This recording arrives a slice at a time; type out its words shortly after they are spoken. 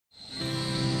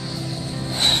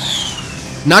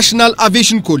ናሽናል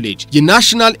አቪዬሽን ኮሌጅ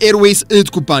የናሽናል ኤርዌይስ እህት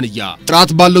ኩባንያ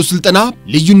ጥራት ባለው ስልጠና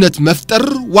ልዩነት መፍጠር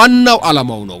ዋናው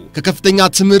ዓላማው ነው። ከከፍተኛ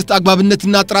ትምህርት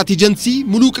አግባብነትና ጥራት ኤጀንሲ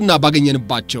ሙሉቅና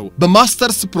ባገኘንባቸው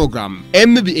በማስተርስ ፕሮግራም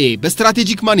ኤምቢኤ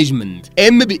በስትራቴጂክ ማኔጅመንት፣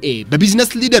 ኤምቢኤ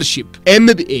በቢዝነስ ሊደርሺፕ፣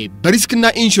 ኤምቢኤ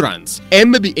በሪስክና ኢንሹራንስ፣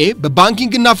 ኤምቢኤ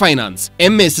በባንኪንግና ፋይናንስ፣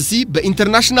 ኤምኤስሲ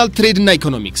በኢንተርናሽናል ትሬድና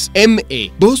ኢኮኖሚክስ፣ ኤምኤ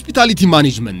በሆስፒታሊቲ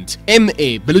ማኔጅመንት፣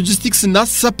 ኤምኤ በሎጂስቲክስና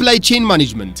ሰፕላይ ቼን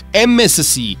ማኔጅመንት፣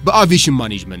 ኤምኤስሲ በአቪዬሽን ማኔጅመንት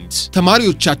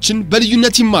ተማሪዎቻችን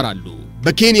በልዩነት ይማራሉ።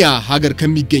 በኬንያ ሀገር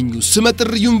ከሚገኙ ስመጥር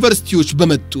ዩኒቨርሲቲዎች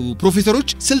በመጡ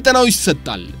ፕሮፌሰሮች ስልጠናው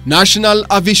ይሰጣል። ናሽናል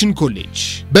አቪዬሽን ኮሌጅ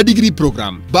በዲግሪ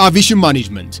ፕሮግራም በአቪዬሽን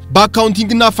ማኔጅመንት፣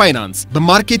 በአካውንቲንግና ፋይናንስ፣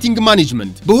 በማርኬቲንግ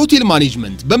ማኔጅመንት፣ በሆቴል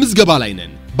ማኔጅመንት በምዝገባ ላይ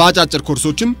ነን። በአጫጭር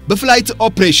ኮርሶችም በፍላይት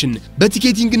ኦፕሬሽን፣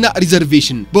 በቲኬቲንግና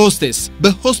ሪዘርቬሽን፣ በሆስቴስ፣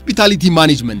 በሆስፒታሊቲ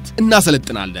ማኔጅመንት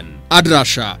እናሰለጥናለን።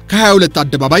 አድራሻ ከ22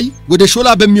 አደባባይ ወደ ሾላ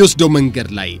በሚወስደው መንገድ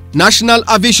ላይ ናሽናል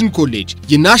አቪዬሽን ኮሌጅ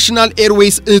የናሽናል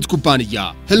ኤርዌይስ እህት ኩባንያ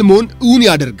ህልሞን እውን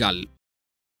ያደርጋል።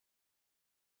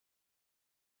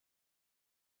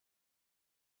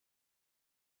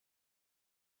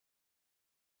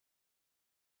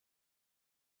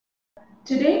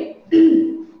 Today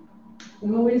we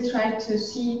will try to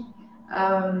see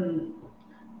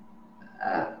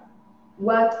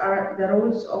what are the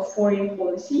roles of foreign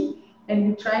policy, and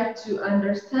we try to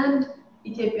understand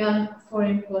Ethiopian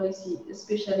foreign policy,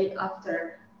 especially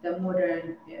after the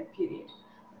modern period.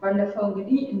 Balafau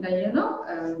gidi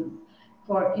indayana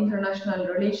for international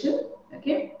relation,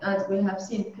 okay, as we have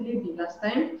seen clearly last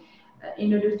time,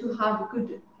 in order to have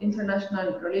good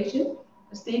international relation,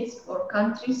 states or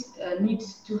countries need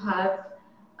to have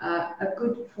a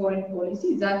good foreign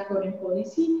policy. That foreign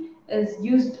policy is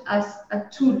used as a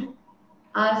tool,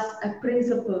 as a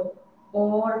principle,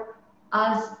 or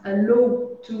as a law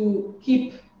to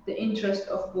keep the interest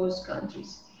of both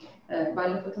countries.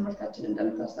 ባለፈው ትምህርታችን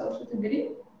እንደምታስታውሱት እንግዲህ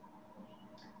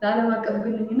ለዓለም አቀፍ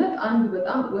ግንኙነት አንዱ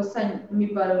በጣም ወሳኝ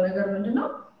የሚባለው ነገር ምንድነው?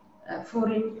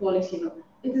 foreign policy ነው።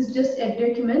 It is just a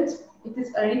document, it is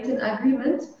a written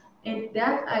agreement, and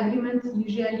that agreement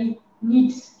usually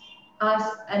needs as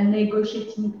a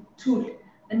negotiating tool.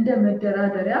 እንደ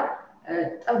መደራደሪያ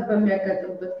ጠብ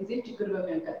በሚያጋጥምበት ጊዜ፣ ችግር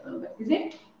በሚያጋጥምበት ጊዜ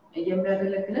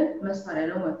የሚያገለግለን መሳሪያ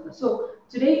ነው ማለት ነው። So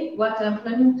today what I'm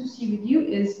planning to see with you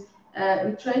is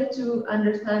we try to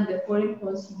understand the foreign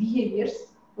policy behaviors.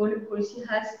 Foreign policy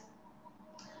has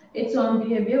its own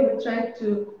behavior. We try to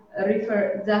refer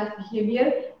that behavior,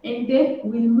 and then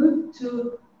we'll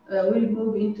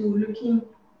move into looking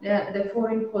at the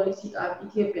foreign policy of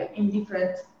Ethiopia in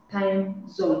different time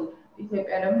zone.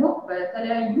 Ethiopia ደግሞ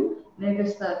በተለያዩ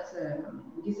ነገስታት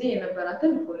ጊዜ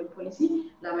የነበራትን foreign policy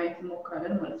ለማየት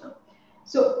እንሞክራለን ማለት ነው።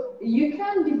 So you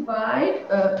can divide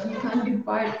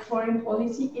foreign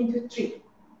policy into three.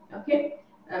 Okay?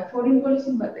 Foreign policy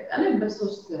በአጠቃላይ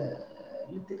በሶስት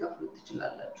ልትከፍሉት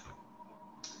ትችላላችሁ።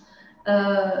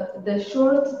 The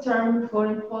short term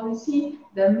foreign policy,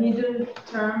 the middle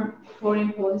term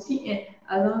foreign policy, and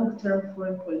a long term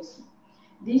foreign policy.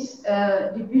 This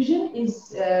division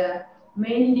is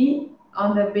mainly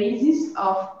on the basis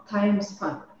of time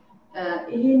span.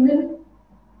 In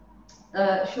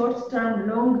short term,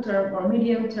 long term, or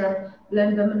medium term,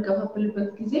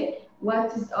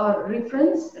 what is our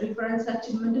reference?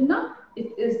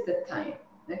 It is the time.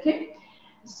 Okay.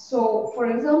 So, for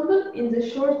example, in the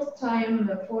short time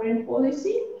foreign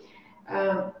policy,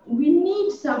 we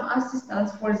need some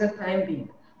assistance for the time being.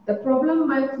 The problem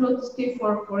might not stay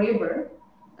for forever,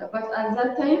 but at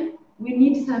that time, we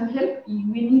need some help,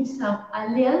 we need some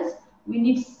alliance, we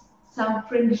need some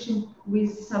friendship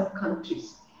with some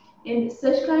countries. And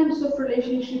such kinds of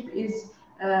relationship is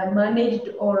managed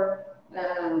or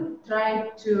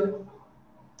tried to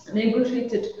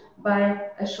negotiated by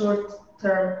a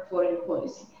short-term foreign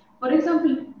policy. For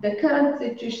example, the current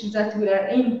situation that we are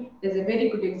in is a very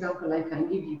good example I can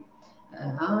give you.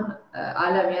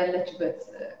 ዓለም ያለችበት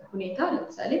ሁኔታ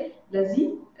ለምሳሌ ለዚህ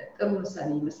ጥሩ ምሳሌ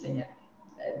ይመስለኛል።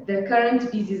 The current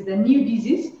disease, the new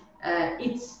disease,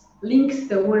 it links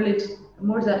the world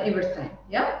more than ever time.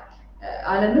 Yeah,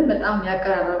 ዓለምን በጣም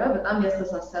ያቀራረበ በጣም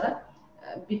ያስተሳሰረ,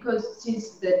 because since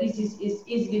the disease is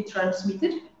easily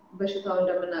transmitted, በሽታው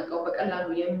እንደምናውቀው በቀላሉ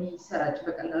የሚሰራጭ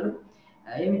በቀላሉ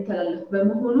የሚተላለፍ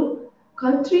በመሆኑ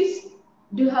countries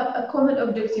do have a common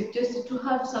objective, just to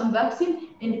have some vaccine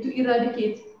and to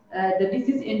eradicate the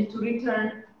disease and to return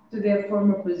to their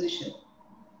former position.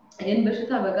 ይህን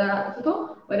በሽታ በጋራ አጥፍቶ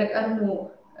ወደ ቀድሞ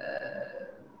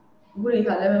ሁኔታ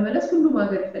ለመመለስ ሁሉም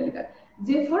ሀገር ይፈልጋል።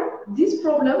 Therefore, this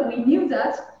problem, we knew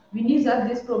that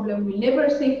this problem will never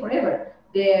stay forever.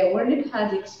 The world has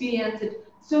experienced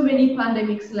so many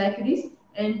pandemics like this,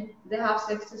 and they have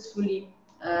successfully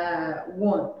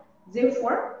won.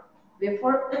 Therefore,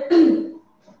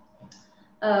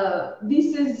 this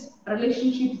is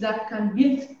relationship that can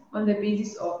build on the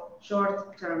basis of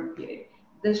short-term period.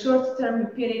 The short-term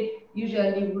period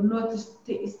usually will not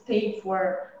stay for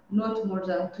not more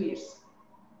than 2 years.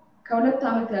 ከሁለት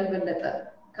ዓመት ያልበለጠ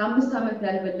ከ5 ዓመት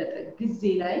ያልበለጠ ጊዜ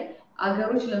ላይ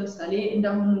አገሮች ለምሳሌ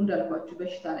እንዳሁኑ እንዳልኳችሁ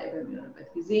በሽታ ላይ በሚሆንበት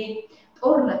ጊዜ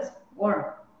ጦርነት war,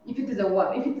 if it is a war,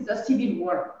 if it is a civil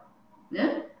war,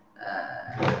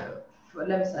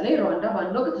 ለምሳሌ ሩዋንዳ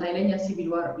በአንድ ወቅት ኃይለኛ ሲቪል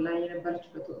ዋር ላይ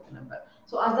የነበረችበት ወቅት ነበር።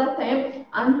 So at that time,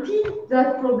 until that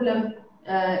problem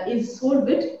is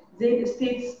solved, the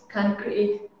states can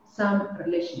create some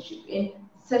relationship. And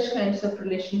such kinds of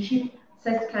relationship,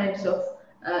 such kinds of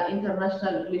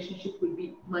international relationship will be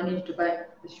managed by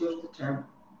the short-term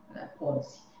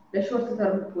policy. The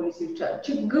short-term policy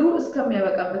ችግሩ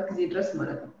እስከሚያበቃበት ጊዜ ድረስ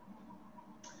ማለት ነው።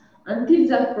 Until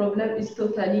that problem is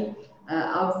totally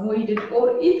avoided, or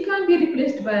it can be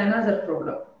replaced by another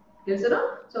problem. Yes, no?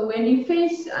 So when you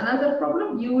face another problem,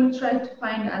 you will try to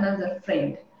find another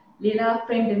friend. Lela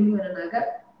friend የሚሆነ ነገር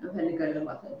እንፈልጋለን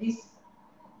ማለት ነው። This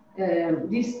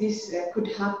could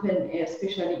happen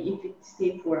especially if it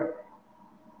stay for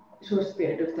short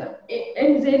period of time.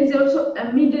 And there is also a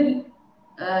middle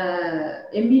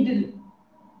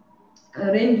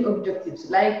range objectives,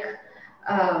 like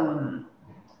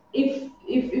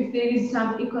if there is some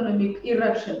economic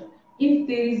eruption, if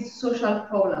there is social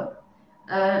problem,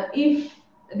 if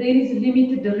there is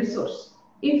limited resource,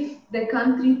 if the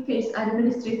country face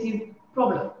administrative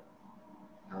problem,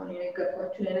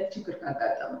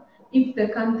 if the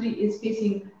country is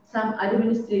facing some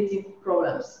administrative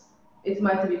problems, it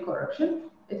might be corruption,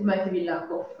 it might be lack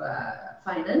of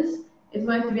finance, it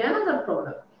might be another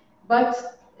problem. But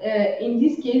in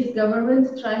this case, government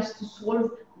tries to solve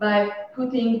by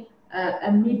putting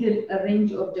a middle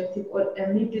range objective or a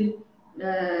middle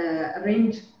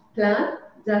range plan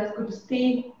that could stay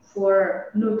for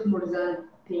not more than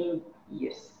 10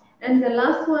 years. And the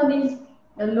last one is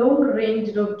a long-range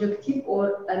objective or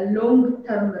a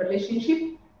long-term relationship.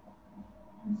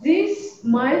 This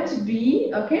might be,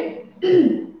 okay,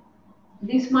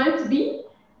 this might be,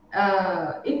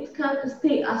 it can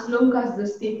stay as long as the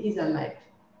state is alive.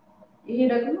 ይሄ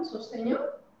ደግሞ ሶስተኛው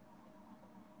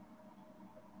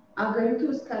አገሪቱ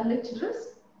እስካለች ድረስ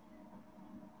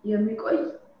የሚቆይ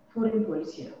ፎሬን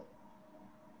ፖሊሲ ነው።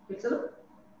 ግልጽ ነው።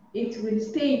 It will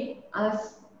stay as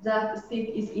that state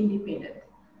is independent,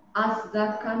 as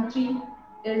that country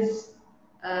is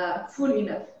full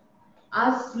enough,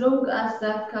 as long as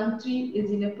that country is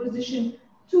in a position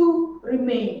to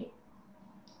remain.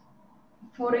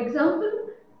 For example,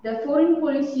 the foreign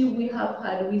policy we have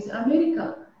had with America,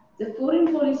 the foreign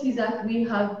policy that we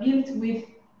have built with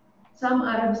some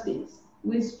Arab states,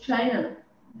 with China,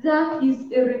 that is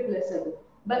irreplaceable.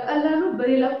 But Allah no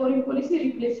barela foreign policy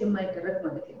replace የማይደረግ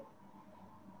ማለት ነው።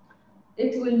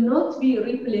 It will not be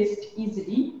replaced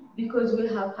easily because we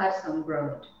have had some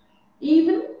ground.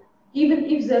 Even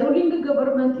if the ruling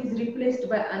government is replaced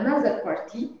by another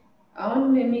party, አሁን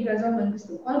የሚገዛው መንግስት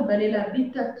እንኳን በሌላ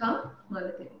ቢተካ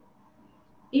ማለት ነው።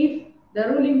 If the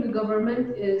ruling government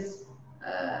is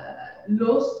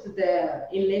lost the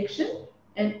election,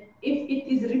 and if it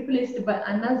is replaced by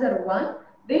another one,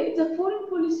 then the foreign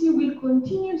policy will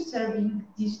continue serving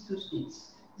these two states,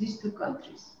 these two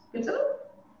countries.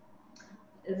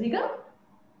 እዚህ ጋር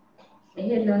ይሄ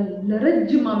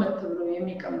ለረጅም ዓመት ተብሎ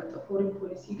የሚቀመጠው foreign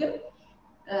policy ግን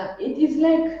it is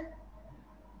like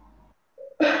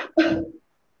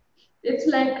it's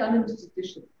like an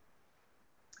institution.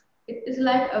 It is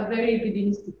like a very good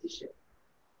institution.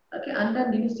 Okay,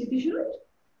 አንዳንድ ኢንስቲትዩሽኖች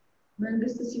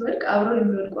መንግስት ሲወድቅ አብረው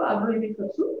የሚወድቁ አብረው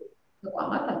የሚፈርሱ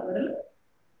ተቋማት አሉ አይደል?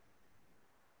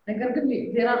 ነገር ግን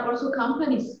there are also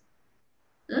companies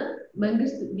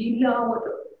መንግስት ቢለዋወጥ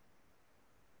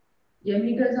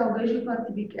የሚገዛው ገዢ ፓርቲ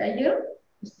ቢቀያየር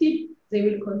still they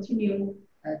will continue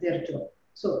their job.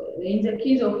 So in the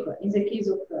case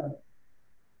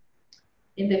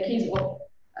of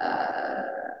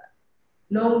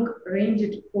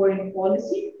long-ranged foreign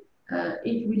policy,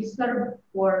 it will serve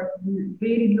for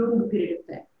very long period of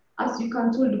time. As you can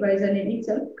told by the name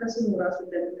itself, ከስሙ ራሱ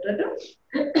እንደምንረዳው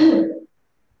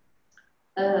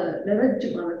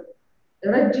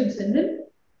ረጅም ስንል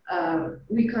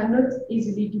we cannot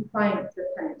easily define the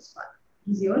time span.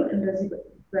 ጊዜውን እንደዚህ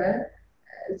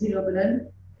በዚህ ነው ብለን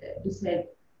ዲሳይድ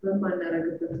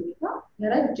በማናረግበት ሁኔታ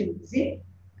ለረጅም ጊዜ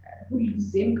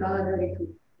ሁልጊዜም ከሀገሪቱ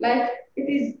like it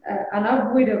is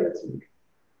unavoidable thing.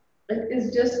 It is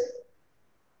just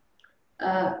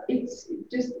it's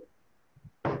just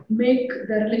make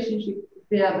the relationship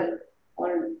viable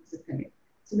all the time.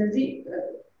 ስለዚህ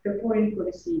the foreign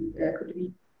policy could be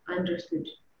understood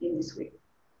in this way.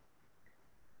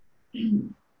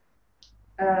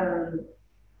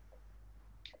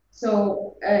 So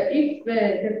if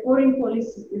the foreign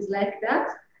policy is like that,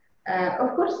 of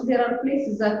course there are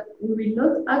places that we will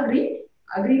not agree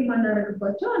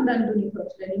ማናረግባቸው አንዳንድ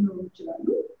ሁኔታዎች ላይ ሊኖሩ ይችላሉ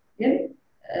ግን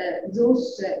those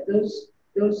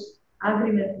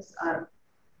agreements are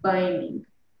binding.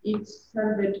 It's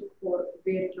served for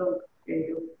very long period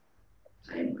of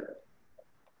time.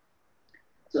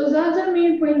 So the other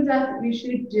main point that we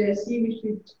should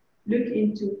look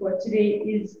into for today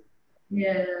is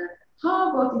how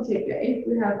about Ethiopia? If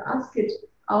we have asked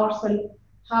ourselves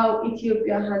how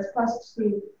Ethiopia has passed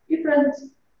through different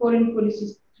foreign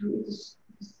policies through this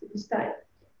time.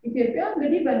 Ethiopia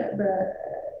እንግዲህ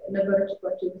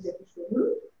በነበረችባቸው ጊዜያቶች ሁሉ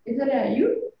የተለያዩ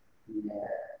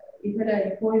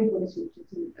foreign policies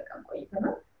ስንጠቀም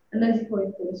ቆይተናል። እነዚህ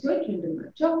foreign policies ምንድን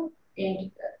ናቸው? And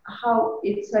how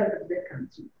it served the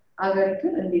country.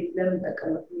 አገሪቱን እንዴት ለምን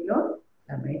ጠቀመት የሚለውን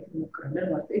ለማየት እንሞክራለን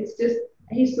ማለት ነው። It's just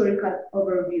a historical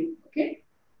overview, okay?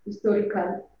 Historical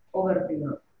overview.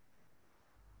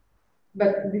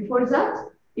 But before that,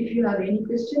 if you have any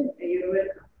question, you're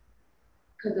welcome.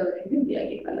 ከዛ በፊት ግን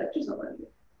ጥያቄ ካላችሁ ሰማለሁ።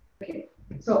 Okay,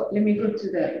 so let me go to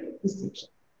the distinction.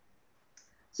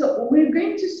 So we're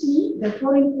going to see the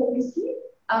foreign policy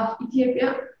of Ethiopia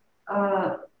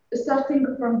starting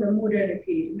from the modern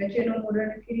period. መቼ ነው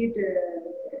modern period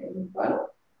የሚባለው?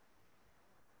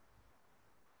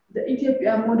 The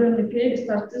Ethiopia modern period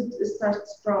starts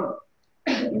from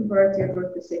Emperor Theodore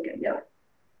II. Yeah.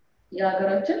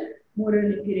 የሀገራችን modern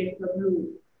period ተብሎ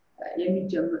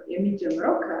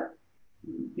የሚጀምረው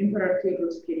ከኢምፐረር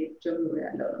ቴዎድሮስ period ጀምሮ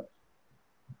ያለው ነው።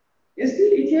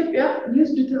 Still, Ethiopia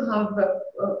used to have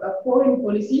a foreign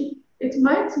policy. It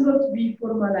might not be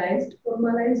formalized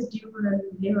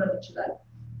ሊሆን ይችላል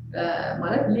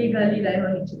ማለት legally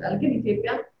ላይሆን ይችላል ግን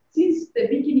ኢትዮጵያ since the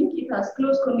beginning it has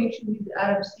close connection with the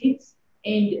Arab states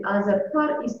and other Far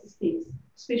East states,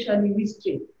 especially with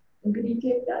trade. እንግዲህ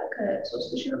ኢትዮጵያ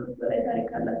ከ3000 ዓመት በላይ ታሪክ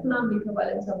አላት ምናምን የተባለ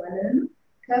እንሰማለን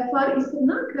ከፋር ኢስት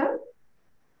እና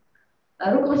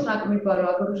ከሩቅ ምስራቅ የሚባሉ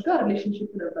ሀገሮች ጋር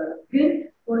ሪሌሽንሺፕ ነበረ ግን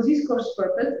for this course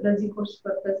purpose ለዚህ course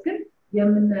purpose ግን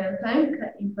የምናየው ታይም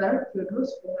ከኢምፐረር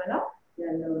ቴዎድሮስ በኋላ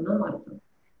ያለው ነው ማለት ነው።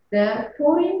 The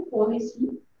foreign policy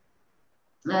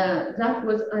that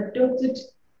was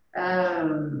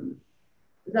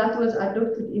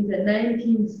adopted in the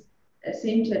 19th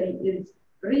century is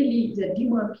really the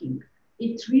demarking.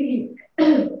 It really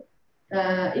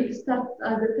it starts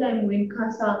at the time when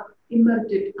Kasa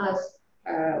emerged as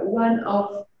one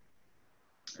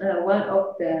of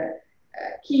the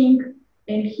king,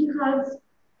 and he has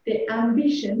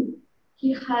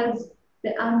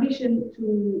the ambition to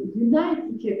unite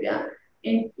Ethiopia,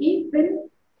 and even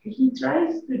he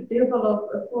tries to develop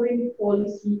a foreign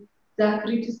policy that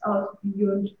reaches out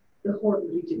beyond the Horn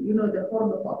region, the Horn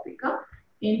of Africa,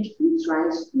 and he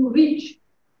tries to reach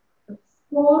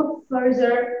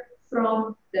further from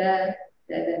the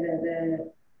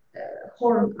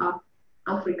Horn of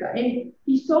Africa, and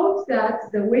he thought that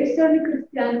the Western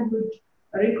Christian would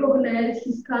recognize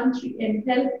his country and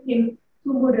help him to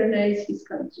modernize his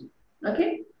country. Okay,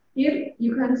 here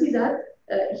you can see that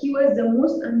he was the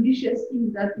most ambitious thing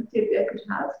that Ethiopia could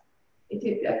have.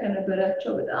 Ethiopia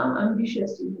ከነበራቸው በጣም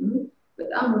ambitious የሆኑ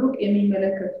በጣም ሩቅ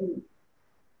የሚመለከቱ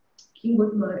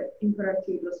ኪንጎች ማለት ኢምፐረር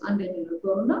ቴዎድሮስ አንደኛው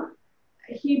ነበሩና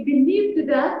he believed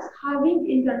that having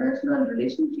international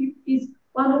relationship is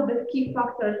one of the key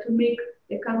factors to make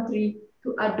the country to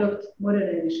adopt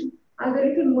modernization.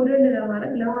 አገሪቱን ሞደርን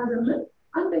ለማድረግ ለማዘመን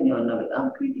አንደኛውና በጣም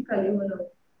ክሪቲካል የሆነው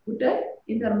ጉዳይ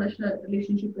international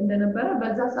relationship እንደነበረ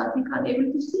በዛ ሰዓት he can able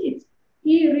to see it.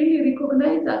 He really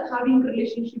recognized that having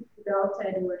relationship with the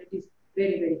outside world is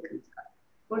very, very critical.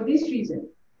 For this reason,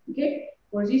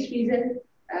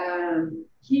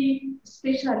 he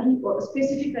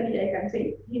specifically, I can say,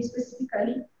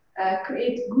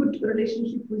 create good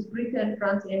relationship with Britain,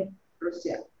 France, and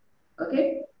Russia. Okay,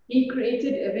 he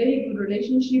created a very good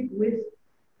relationship with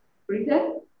Britain,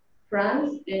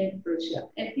 France, and Russia,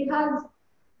 and he has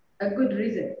a good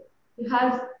reason. He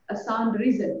has a sound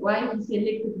reason why he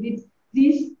selected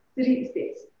these three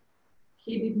states.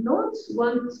 He did not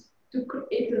want to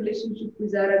create a relationship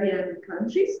with Arabian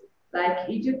countries like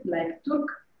Egypt, like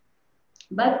Turkey,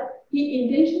 but he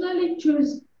intentionally chose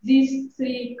these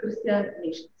three Christian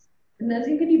nations.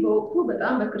 እነዚህ እንግዲህ በወቅቱ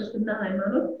በጣም በክርስትና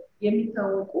ሃይማኖት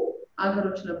የሚታወቁ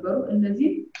አገሮች ነበሩ። እነዚህ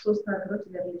ሶስት አገሮች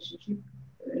ለሪሌሽንሺፕ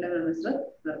ለመመስረት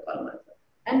መርጧል ማለት ነው።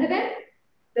 And then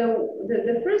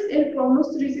the first and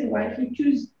foremost reason why he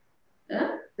chose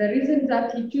the reason that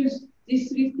he chose these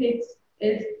three states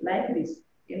is like this.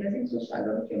 There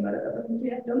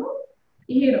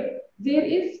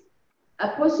is a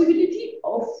possibility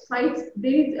of fight,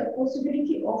 there is a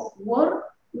possibility of war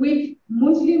with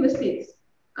Muslim states.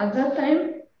 At that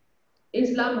time,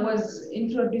 Islam was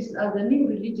introduced as a new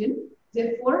religion.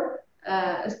 Therefore,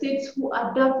 states who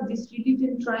adopt this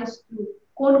religion tries to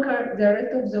conquer the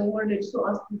rest of the world so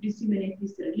as to disseminate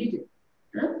this religion.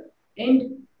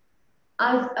 And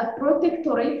as a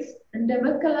protectorate, and the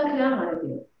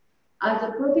as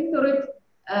a protectorate,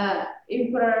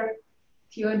 Emperor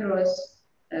Theodorus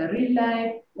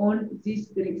relied on these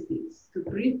three states, to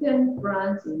Britain,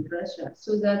 France, and Russia,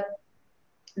 so that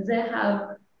they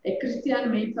have a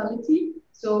Christian mentality,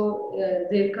 so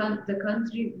the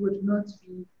country would not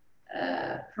be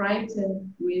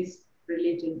frightened with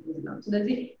religion Islam. So that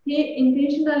he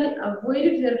intentionally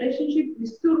avoided the relationship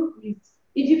with Turks, with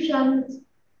Egyptians,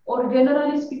 or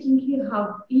generally speaking, he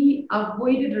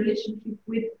avoided relationship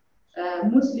with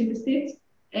Muslim states,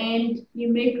 and he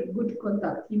made good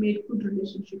contact. He made good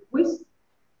relationship with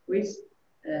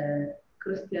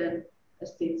Christian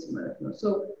states.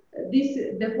 So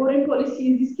the foreign policy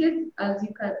in this case, as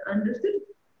you can understand,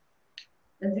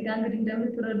 as you can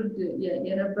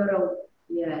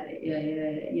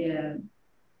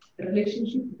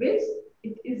relationship base,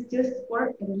 it is just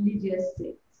for religious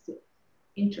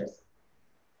interest.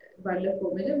 ባለፈው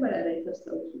መጀመሪያ ላይ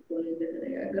ተስተውሉ ከሆነ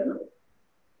እንደተነጋገርነው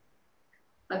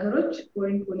ሀገሮች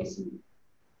ፎሬን ፖሊሲ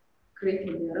ክሬት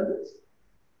የሚያደርጉት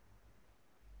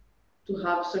to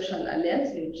have social alliance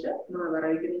ሊሆን ይችላል፣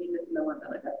 ማህበራዊ ግንኙነትን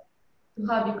ለማጠናከር to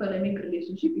have economic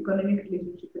relationship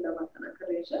ለማጠናከር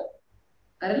ሊሆን ይችላል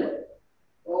አይደል?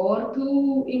 or to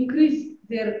increase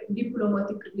their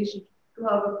diplomatic relationship, to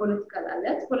have a political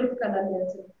alliance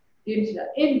ሊሆን ይችላል።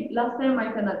 and last time I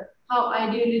cannot how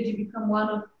ideology become one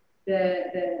of the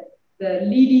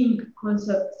leading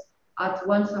concepts at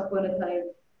once upon a time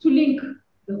to link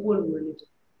the whole world.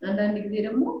 And then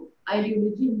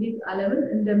ideology እንዴት ዓለምን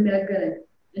እንደሚያገናኝ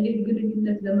እንዴት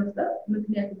ግንኙነት ለመፍጠር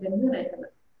ምክንያት እንደሚሆን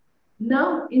አይተናል። Now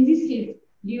in this case,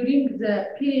 during the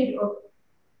period of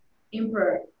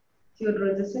Emperor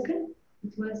Theodorus II,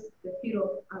 it was the fear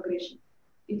of aggression.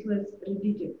 It was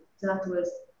religion that was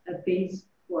a base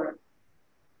for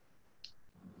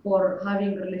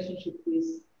having a relationship with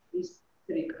these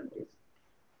three countries.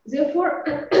 Therefore,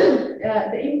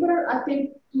 the emperor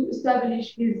attempted to establish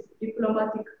his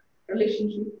diplomatic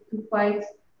relationship to fight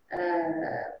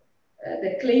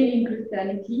the claiming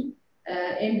Christianity,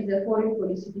 and the foreign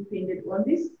policy depended on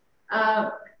this.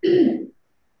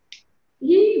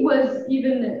 He was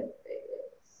even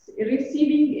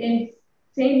receiving and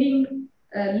sending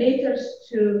letters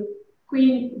to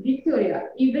Queen Victoria,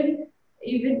 even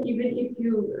if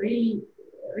you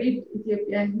read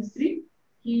Ethiopian history,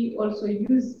 he also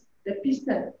used the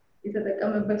pistol.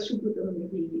 የተጠቀመበት ሽጉጥ ነው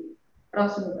ይሄ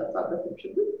ራሱን ያጠፋበት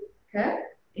ሽጉጥ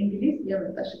ከእንግሊዝ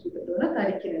የመጣ ሽጉጥ እንደሆነ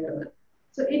ታሪክ ይነግረናል።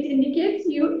 So it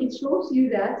shows you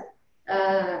that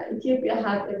Ethiopia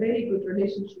had a very good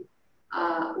relationship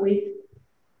with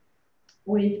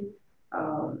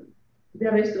the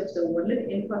rest of the world,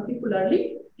 and particularly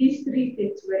these three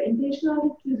states were intentionally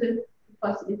chosen to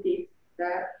facilitate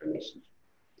that relationship.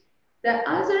 The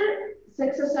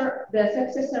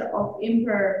successor of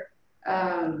Emperor,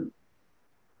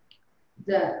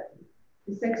 the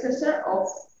successor of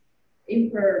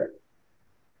Emperor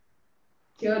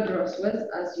Theodorus was,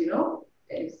 as you know,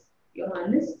 is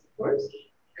Johannes, of course.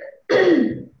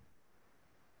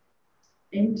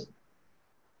 And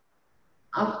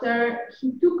after he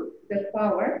took the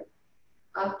power,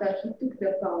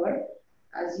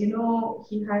 as you know,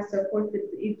 he has supported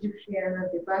the Egyptians at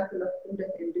the Battle of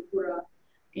Kundat and Dukura,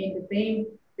 and then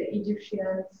the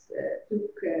Egyptians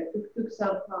took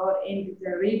some power, and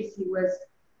the Red Sea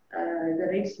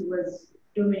was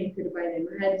dominated by the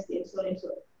Mahdists and so on and so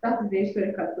on. That's the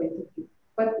historical point of view.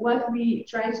 But what we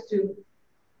try to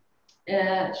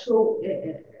show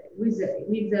with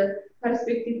the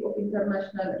perspective of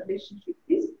international relationship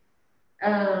is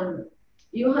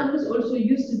Johannes also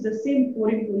used the same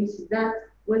foreign policy that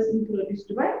was introduced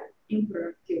by Emperor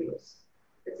Theodorus.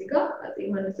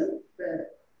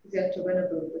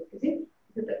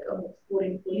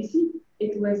 Foreign policy,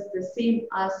 it was the same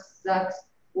as that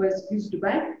was used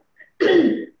by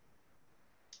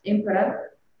Emperor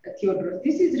Theodorus.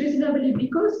 This is reasonably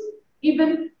because even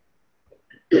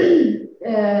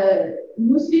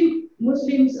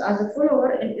Muslims as a follower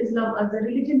and Islam as a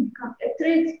religion become a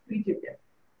threat to Ethiopia.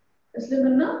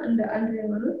 እስልምና እንደ አንድ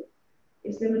ሃይማኖት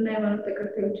እስልምና ሃይማኖት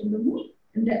ተከታዮችን ደግሞ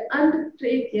እንደ አንድ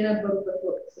ትሬት የነበሩበት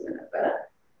ወቅት ስለነበረ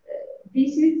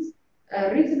this is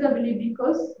reasonably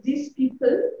because these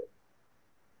people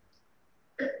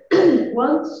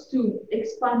wants to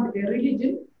expand their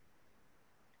religion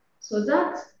so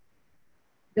that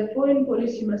the foreign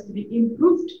policy must be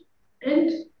improved, and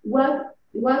what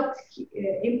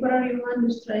Emperor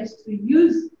Johannes tries to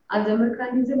use as a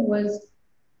mechanism was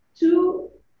to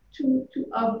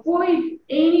avoid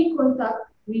any contact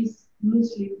with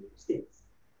Muslim states.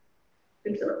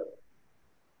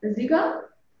 እዚህ ጋር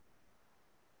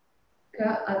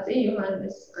ከአፄ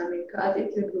ዮሐንስ ከአፄ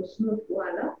ቴዎድሮስ ሞት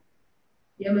በኋላ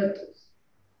የመጡት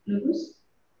ንጉስ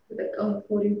ተጠቀሙት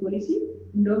ፎሬን ፖሊሲ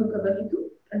እንደውም ከበፊቱ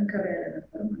ጠንከር ያለ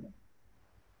ነበር ማለት ነው።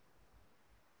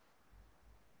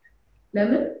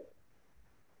 ለምን?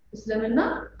 እስልምና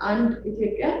አንድ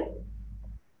ኢትዮጵያ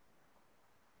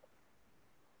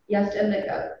ያስጨነቀ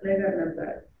ነገር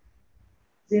ነበር።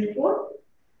 Therefore,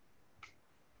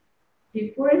 the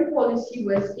foreign policy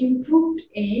was improved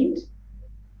and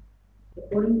the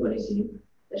foreign policy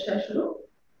ተሻሽሎ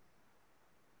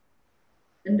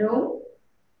እንደውም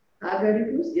ሀገሪቱ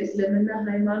ውስጥ የእስልምና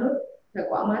ሃይማኖት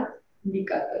ተቋማት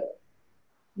እንዲቃጠሉ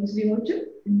ሙስሊሞችም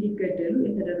እንዲገደሉ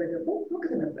የተደረገበት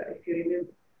ወቅት ነበር። if you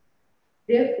remember.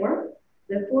 Therefore,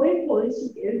 the foreign policy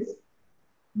is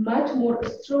much more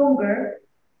stronger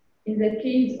in the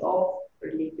case of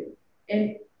religion, and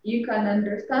you can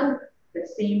understand the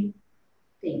same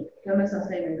thing.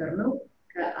 ተመሳሳይ ነገር ነው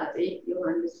ከአፄ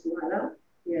ዮሐንስ በኋላ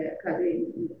ከአፄ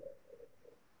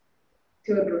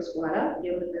ቴዎድሮስ በኋላ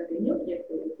የምናገኘው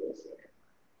የፎሬን ፖሊሲ ነው።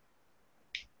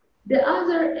 The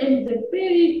other and the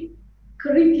very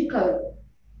critical,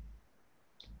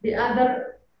 the other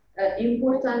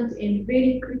important and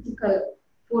very critical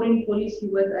foreign policy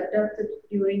was adopted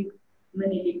during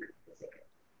Menelik II.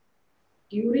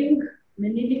 During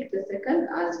Menelik II,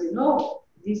 as you know,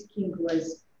 this king was,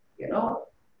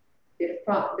 the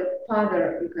father,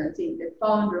 you can say, the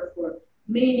founder for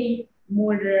many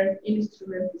modern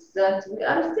instruments that we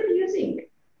are still using.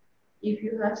 If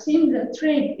you have seen the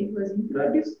train, it was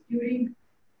introduced during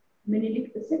Menelik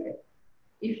II.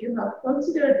 If you have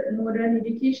considered modern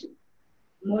education,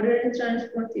 modern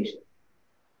transportation,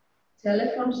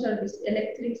 telephone service,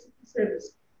 electricity service,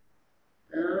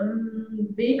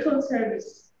 vehicle service,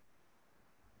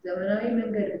 ዘመናዊ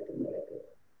መንገድ ብትመለከቱ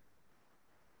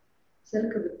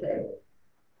ስልክ ብታዩ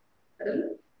አይደል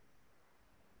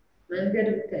መንገድ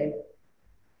ብታዩ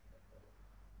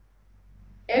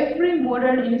every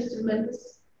modern instruments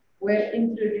were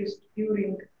introduced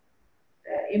during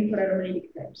Emperor Menelik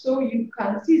time. So you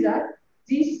can see that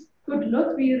this could not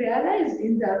be realized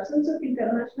in the absence of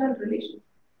international relations.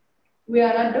 We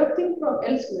are adopting from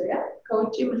elsewhere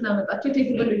ከውጭ የምናመጣቸው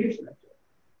ቴክኖሎጂዎች ናቸው።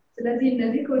 ስለዚህ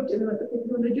እነዚህ ከውጭ የመጡ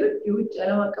ቴክኖሎጂዎች የውጭ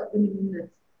ዓለም አቀፍ ግንኙነት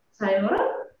ሳይኖረን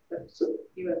በሱ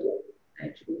ይወጡ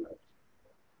አይችሉም።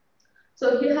 So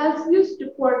he has used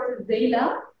Port Zeila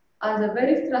as a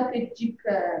very strategic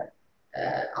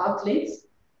outlet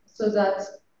so that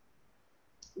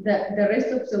the rest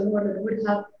of the world would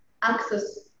have access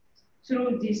through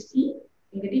this sea.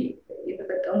 እንግዲህ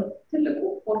የተጠቀሙት ትልቁ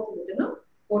ፖርት ምንድነው?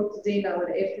 ፖርት ዜላ ወደ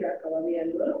ኤርትራ አካባቢ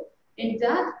ያለው ነው። And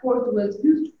that port was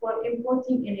used for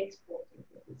importing and exporting.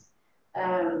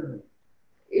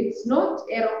 It's not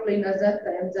aeroplane at that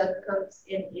time that comes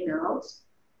in and out.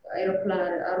 Aeroplane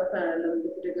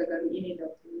in and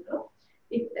out.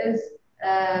 It is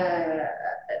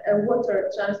a water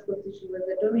transportation was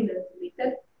the dominant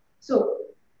method. So,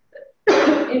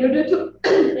 in order to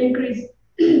increase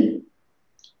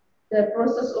the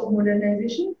process of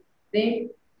modernization, then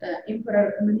Emperor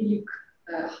Menelik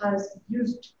has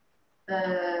used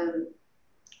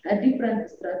a different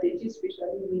strategy,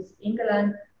 especially with England,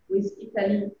 with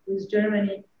Italy, with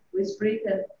Germany, with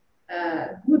Britain.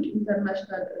 Good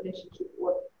international relationship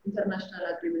or international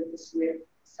agreements were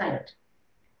signed.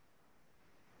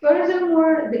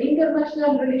 Furthermore, the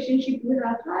international relationship we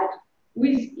have had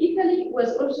with Italy was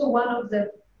also one of the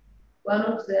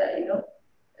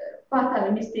fatal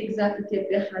mistakes that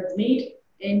Ethiopia has made,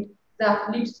 and that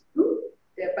leads to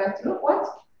the battle of what?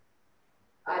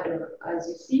 I don't know. As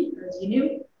you see, as you know,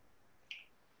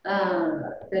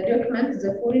 the document,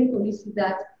 the foreign policy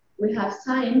that we have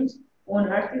signed on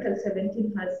Article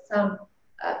 17 has some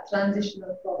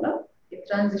transitional problem. The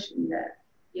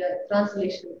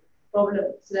translation problem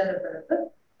ስለነበረበት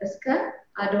እስከ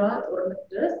አድዋ ጦርነት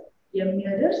ድረስ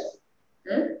የሚያደርስ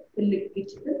ትልቅ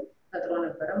ግጭትን ፈጥሮ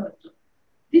ነበረ ማለት ነው።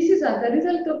 This is as a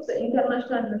result of the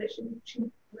international relationship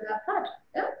we have had.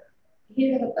 ይሄ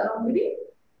የተፈጠረው እንግዲህ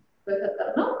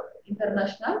በተፈጠረው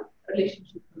international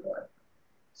relationship ነው።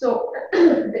 So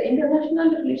the international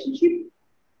relationship,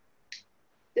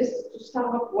 just to sum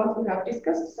up what we have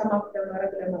discussed, sum up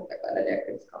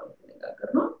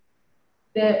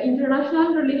the international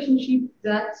relationship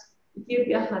that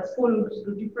Ethiopia has followed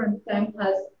through different time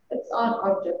has its own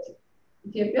objective.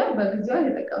 Ethiopia በጊዜው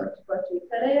የተጠቀመችባቸው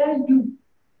የተለያዩ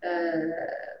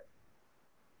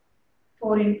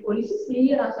foreign policies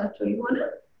የራሳቸው የሆነ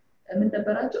ምን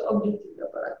ነበራቸው objective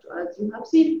ነበራቸው. As you have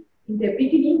seen in the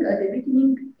beginning, at the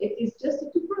beginning, it is just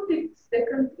to protect the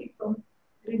country from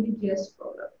religious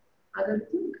problem.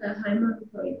 ሀገሪቱን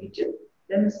ከሃይማኖታዊ ግጭት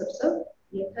ለመሰብሰብ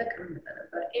የተቀመጠ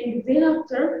ነበር. And then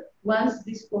after, once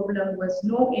this problem was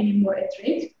no anymore a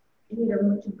threat, ይሄ ደግሞ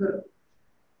ችግር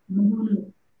መሆኑን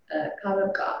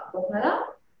ካበቃ በኋላ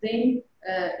then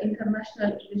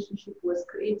international relationship was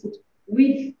created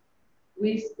with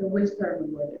the Western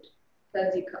world.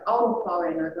 ከዚህ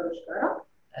ከአውሮፓውያን ሀገሮች ጋር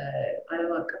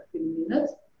ዓለም አቀፍ ግንኙነት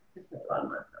ተፈጥሯል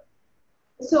ማለት ነው.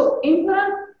 So Emperor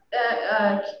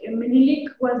Menelik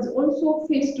was also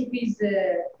faced with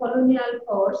colonial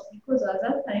powers because at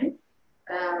that time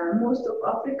most of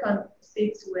African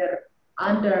states were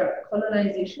under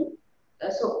colonization.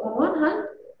 So on one hand,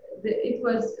 he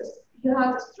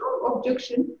had a strong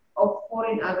objection of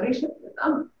foreign aggression,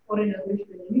 foreign aggression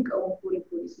foreign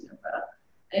policy.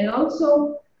 And also,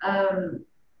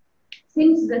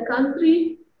 since the country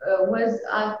was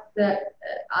at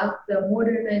the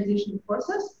modernization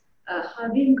process,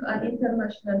 having an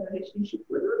international relationship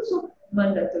was also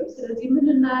mandatory. So,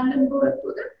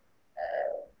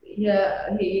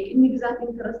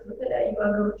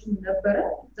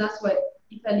 that's why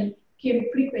Italy came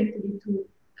frequently to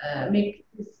make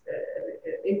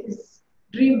this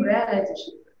dream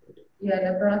realization.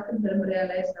 የነበራትን ህልም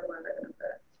ሪያላይዝ ለማድረግ ነበር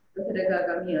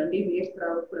በተደጋጋሚ አንዴ በኤርትራ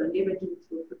በኩል አንዴ በጅቡቲ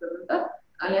በኩል በመምጣት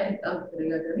ጣሊያን በጣም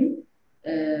በተደጋጋሚ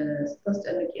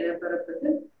ስታስጨንቅ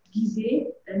የነበረበትን ጊዜ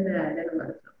እናያለን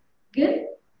ማለት ነው። ግን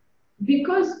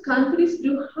because countries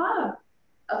do have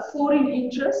a foreign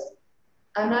interest,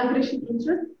 an aggression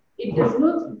interest, it does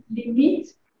not limit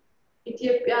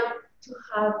Ethiopia to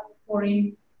have foreign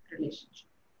relationship.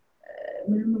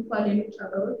 ምንም እንኳን ሌሎች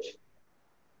ሀገሮች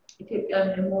ኢትዮጵያን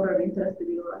የሞራል ኢንተረስት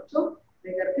ቢኖራቸው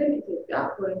ነገር ግን ኢትዮጵያ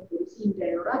ፎሬን ፖሊሲ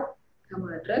እንዳይኖራት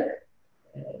ከማድረግ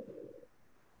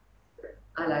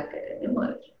አላገደንም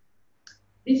ማለት ነው።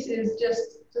 This is just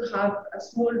to have a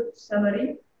small summary,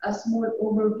 a small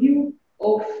overview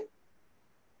of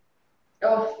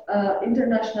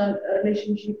international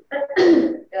relationship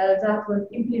that was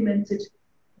implemented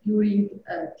during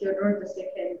Theodore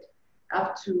II up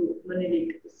to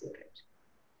Menelik II.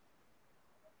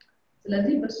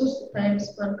 ስለዚህ በሶስት ታይም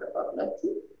ስፓን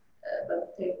ከፋፍላችሁ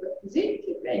በምታዩበት ጊዜ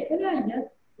ኢትዮጵያ የተለያየ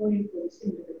ፎሬን ፖሊሲ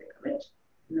እንደተጠቀመች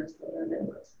እናስተውላለን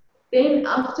ማለት ነው። Then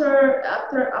after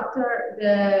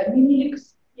the Menelik's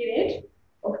period,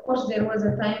 of course there was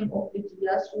a time of the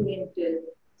Iyasu and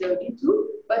Zewditu,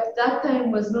 but that time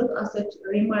was not as such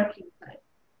remarking time.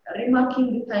 Remarking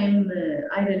time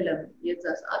አይደለም የዛ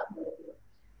ሰዓት ማለት ነው።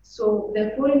 So the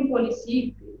foreign policy,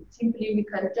 simply we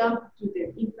can jump to the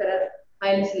Emperor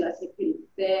Haile Selassie period.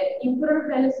 The Emperor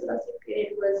Haile Selassie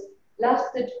period was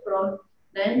lasted from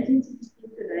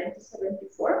 1916 to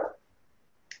 1974,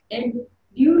 and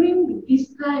during this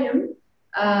time,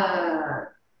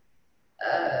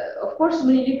 of course,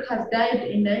 Menelik has died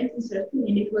in 1913,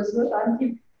 and it was not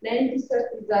until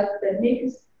 1930 that the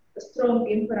next strong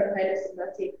Emperor Haile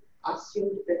Selassie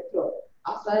assumed the throne.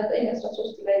 After the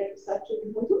 1913 ላይ እሳቸው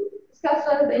ቢሞቱ እስከ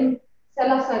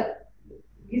 1930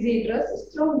 ጊዜ ድረስ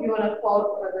strong የሆነ power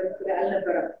ሀገሪቱ ላይ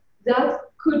አልነበረም that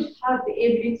could have the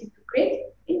ability to create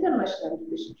international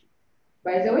relationship.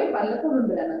 By the way, ባለፈው ምን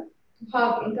ብለናል? To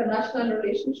have international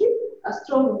relationship, a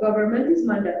strong government is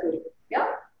mandatory. Yeah,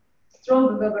 strong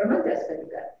government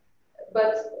ያስፈልጋል.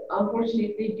 But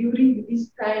unfortunately, during this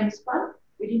time span,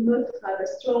 we did not have a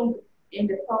strong and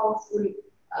a powerful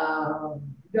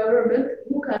government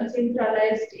who can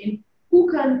centralize who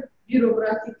can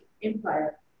bureaucratic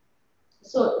empire.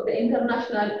 So the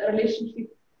international relationship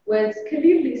was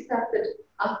clearly started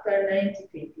after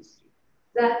 1923.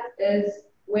 That is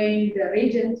when the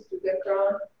regent to the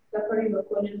crown, Tafari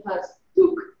Makonnen, has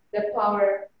took the power,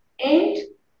 and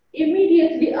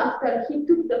immediately after he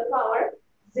took the power,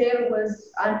 there was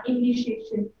an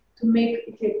initiation to make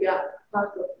Ethiopia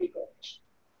part of League of Nations.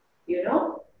 You know,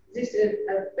 this is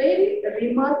a very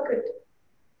remarkable,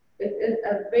 it is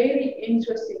a very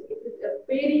interesting, it is a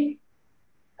very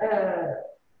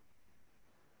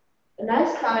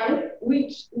nice time,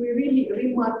 which we really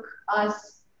remark as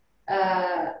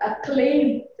a claim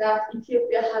that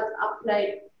Ethiopia has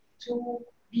applied to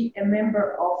be a member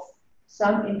of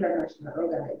some international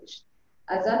organization.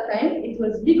 At that time, it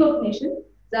was League of Nations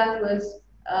that was,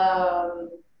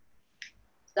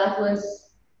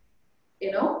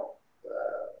 you know,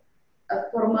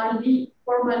 formally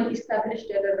established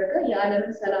ያደረገ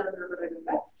የዓለምን ሰላምና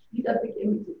መረጋጋት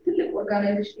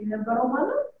organization in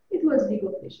Baromana, it was League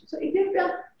of Nations. So Ethiopia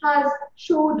has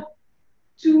showed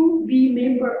to be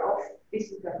member of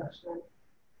this international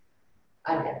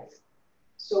alliance.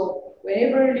 So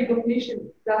whenever League of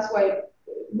Nations, that's why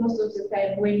most of the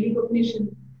time when League of Nations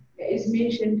is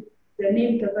mentioned, the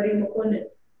name Tafari Mokonnen,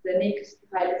 the next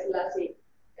Haile Selassie,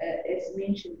 is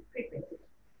mentioned frequently.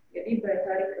 እንግዲህ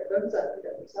በታሪክ በብዛት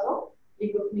እንደምንሰማው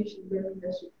ሊግ ኦፍ ኔሽን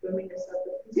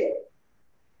በሚነሳበት ጊዜ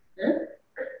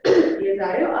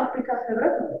የዛሬው አፍሪካ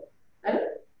ህብረት ነው አይደል?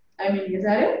 ሚን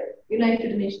የዛሬው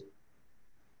ዩናይትድ ኔሽን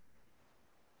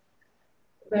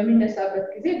በሚነሳበት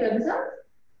ጊዜ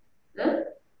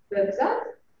በብዛት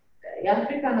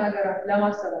የአፍሪካን ሀገራት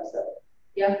ለማሰባሰብ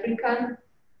የአፍሪካን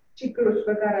ችግሮች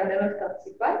በጋራ ለመፍታት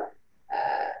ሲባል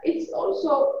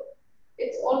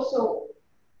it's also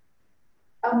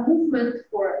a movement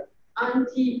for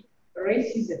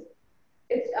anti-racism.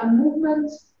 It's a movement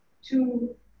to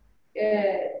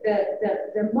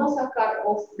the massacre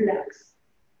of blacks.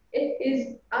 It is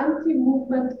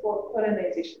anti-movement for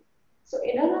colonization. So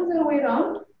in another way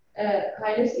around,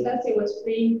 Haile Selassie was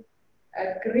playing a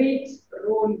great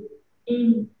role in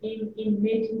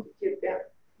making Ethiopia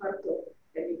part of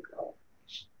the League of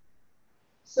Nations.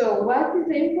 So what is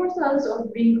the importance of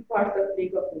being part of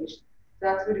League of Nations?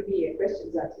 That will be a question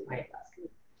that you might ask me.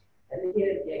 And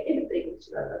here the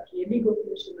League of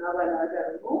Nations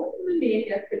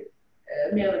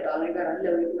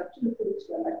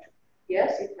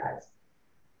yes, it has.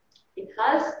 It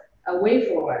has a way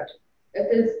forward. It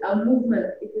is a movement.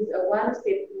 It is a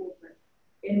one-step movement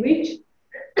in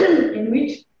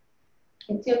which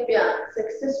Ethiopia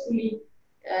successfully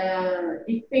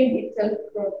defend itself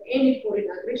from any foreign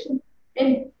aggression and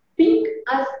think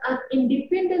as an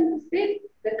independent state,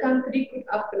 the country could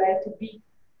apply to be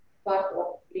part of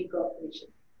League of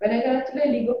Nations. When I got to the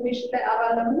League of Nations, I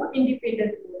have more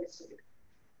independent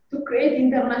to create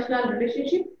international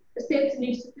relationship. The state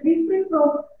needs to be free from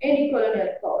any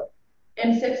colonial power and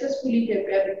successfully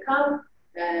become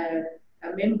a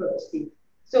member state.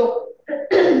 So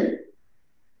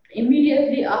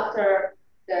immediately after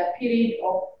the period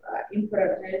of Emperor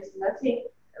Haile Selassie,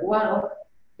 one of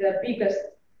the biggest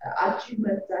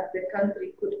achievements that the country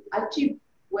could achieve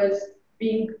was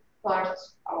being part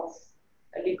of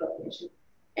a League of Nations.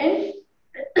 And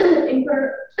Emperor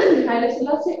Haile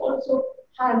Selassie also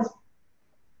has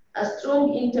a strong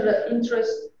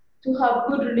interest to have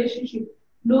good relationship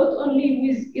not only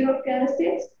with European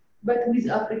states but with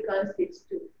African states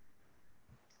too.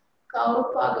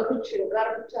 ከአውሮፓ ሀገሮች ጋር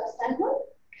ብቻ ሳይሆን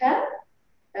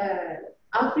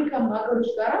ከአፍሪካን ሀገሮች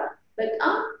ጋር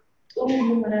በጣም ጥሩ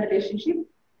የሆነ ሪሌሽንሺፕ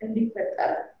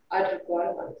እንዲፈጠር አድርጓል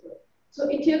ማለት ነው። So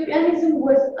Ethiopianism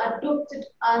was adopted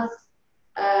as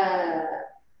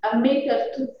a method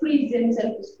to free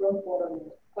themselves from foreign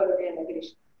colonial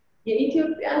aggression.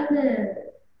 የኢትዮጵያን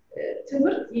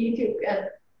ትምህርት የኢትዮጵያን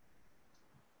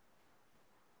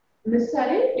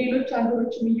ምሳሌ ሌሎች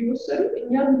ሀገሮችም እየወሰዱ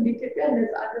እኛም እንደ ኢትዮጵያ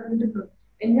ነፃ ሀገር እንድንሆን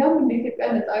እኛም እንደ ኢትዮጵያ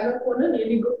ነፃ ሀገር ሆነን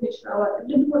የሊግ ኦፍ ኔሽን አባል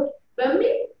እንድንሆን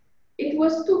በሚል it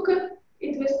was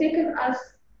taken as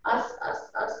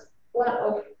one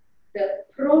of the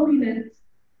prominent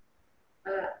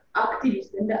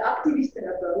activists and the activists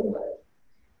ነበሩ ማለት ነው።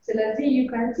 ስለዚህ you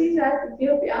can see that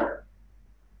Ethiopia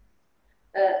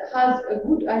has a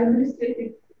good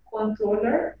administrative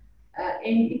controller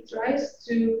and it tries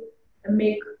to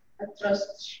make a trust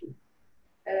issue.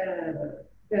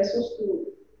 በሶስቱ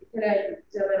የተለያዩ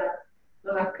ዘመናት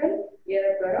መካከል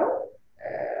የነበረው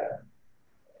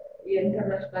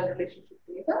የኢንተርናሽናል ሪሌሽንሺፕ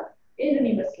ሁኔታ ይህንን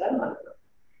ይመስላል ማለት ነው።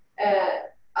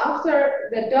 After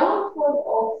the downfall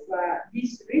of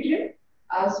this region,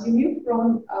 as you knew from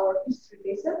our history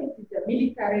lesson, it is the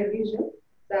military region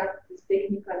that is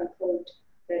technically called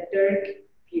the Derg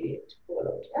period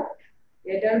followed.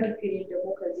 The Derg period ደግሞ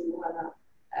ከዚህ በኋላ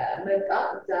መጣ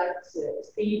that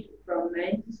stayed from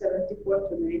 1974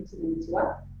 to 1991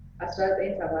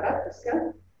 1974 እስከ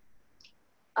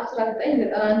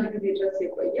 1991 ጊዜ ድረስ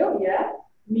የቆየው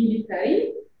የሚሊታሪ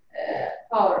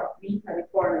ፓወር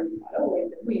ነው የሚባለው ወይም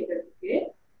ደግሞ የደርግ ፒሪየድ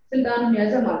ስልጣኑን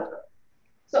ያዘ ማለት ነው።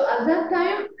 So at that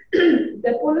time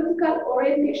the political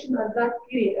orientation at that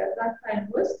period at that time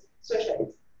was socialism.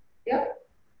 Yeah,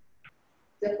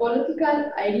 the political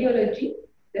ideology,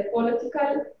 the political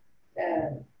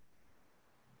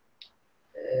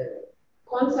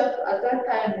concept at that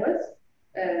time was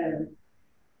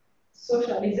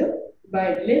socialism. By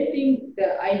lifting the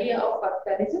idea of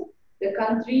capitalism, the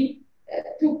country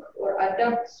took or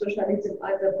adopted socialism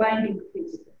as a binding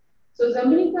principle. So the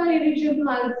military regime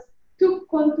took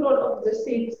control of the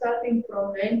state starting from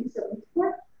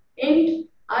 1974 and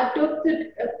adopted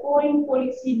a foreign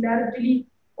policy largely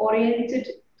oriented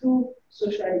to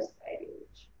socialist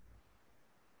ideology.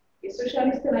 A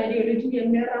socialist ideology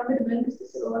የሚያራምድ መንግስት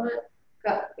ስለሆነ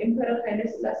ከኢምፐረር ኃይለ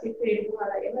ሥላሴ ፔሪድ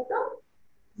በኋላ የመጣው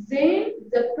then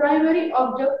the primary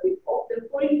objective of the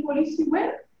foreign policy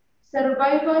were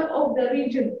survival of the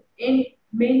region and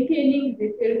maintaining the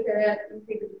territorial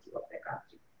integrity of the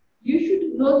country. You should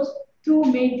note two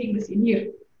main things in here.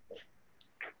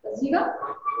 እዚህ ጋር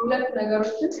ሁለት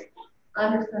ነገሮችን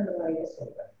አንደርስታንድ ማድረግ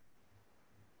ያስፈልጋል።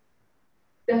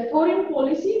 The foreign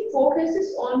policy focuses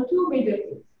on two major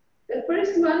things. The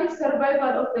first one is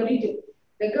survival of the region.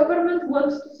 The government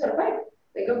wants to survive.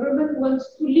 The government wants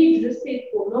to lead the state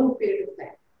for a long period of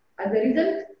time. As a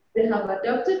result, they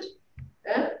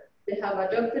have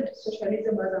adopted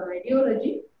socialism as an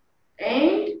ideology,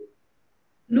 and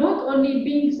not only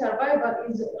being survival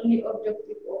is the only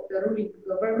objective of the ruling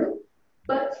government,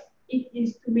 but it is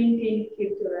to maintain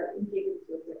territorial integrity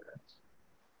of the country.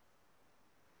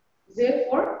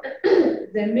 Therefore,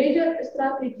 the major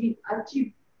strategy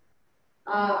achieved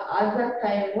at that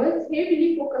time was heavily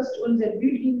focused on the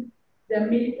building the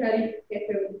military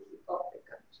capability of the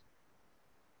country.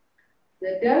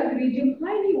 The Derg regime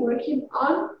highly working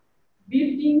on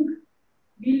building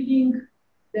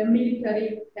the military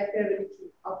capability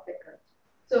of the country.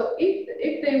 So if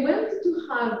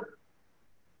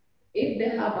they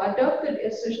have adopted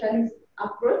a socialist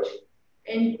approach,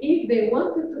 and if they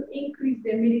wanted to increase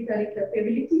their military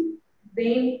capability,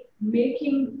 then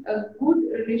making a good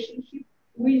relationship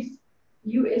with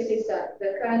USSR, the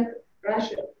current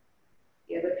Russia.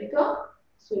 የበፊቷ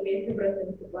ሶቪየት ህብረት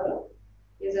የምትባለው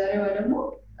የዛሬዋ ደግሞ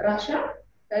ራሽያ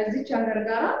ከዚች ሀገር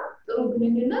ጋር ጥሩ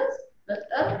ግንኙነት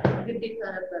መፍጠር ግዴታ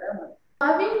ነበረ ማለት ነው።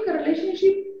 Having a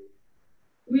relationship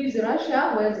with Russia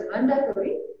was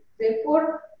mandatory. Therefore,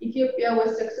 Ethiopia was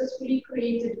successfully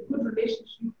created good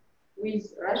relationship with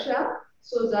Russia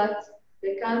so that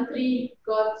the country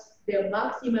got the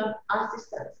maximum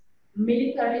assistance,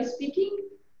 militarily speaking,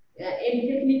 and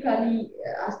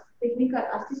technical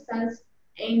assistance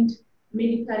and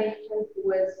military help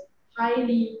was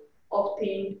highly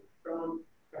obtained from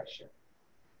Russia.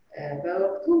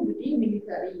 በወቅቱ እንግዲህ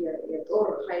ሚሊታሪ የጦር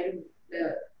ኃይል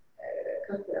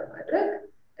ከፍ ለማድረግ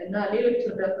እና ሌሎች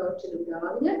እርዳታዎችን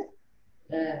ለማግኘት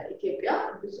ኢትዮጵያ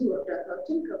ብዙ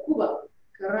እርዳታዎችን ከኩባ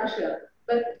ከራሽያ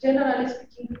but generally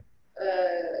speaking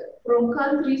from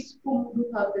countries who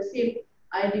have the same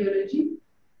ideology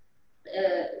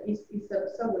is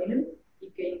somewhere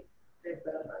ይገኝ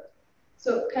ነበር ማለት ነው.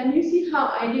 So can you see how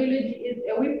ideology is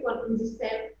a weapon in this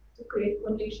time to create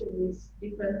connection with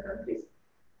different countries?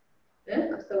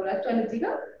 አስተውላችኋል እዚህ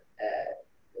ጋር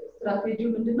ስትራቴጂው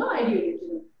ምንድነው? አይዲዮሎጂ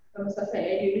ነው። ተመሳሳይ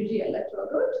አይዲዮሎጂ ያላቸው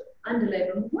ሀገሮች አንድ ላይ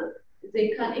በመሆን they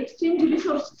can exchange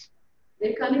resources,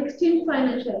 they can exchange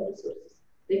financial resources,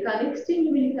 they can exchange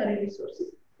military resources.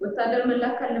 ወታደር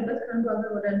መላክ ካለበት ከአንዱ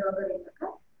ሀገር ወደ አንዱ ሀገር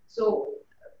ይላካል. So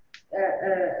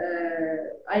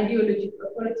ideology,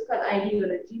 political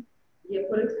ideology,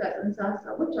 የፖለቲካል ጽንሰ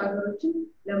ሀሳቦች ሀገሮችን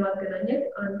ለማገናኘት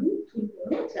አንዱ ቱል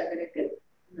ሆኖ ሲያገለግል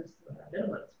እናስተውላለን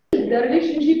ማለት ነው። The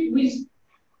relationship with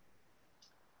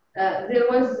there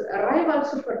was a rival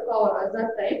superpower at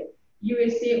that time,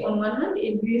 USA on one hand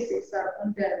and USSR on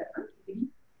the other hand.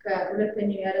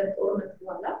 ከሁለተኛው የዓለም ጦርነት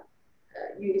በኋላ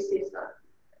USSR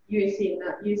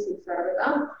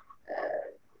በጣም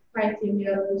ፋይት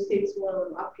የሚያደርጉ ስቴትስ ሆነው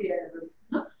አፒር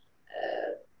ያደረጉና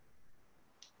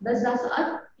በዛ ሰዓት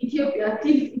ኢትዮጵያ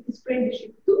tilt its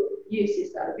friendship to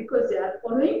USSR because they are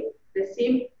following the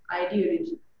same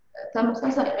ideology.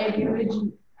 ተመሳሳይ አይዲዮሎጂ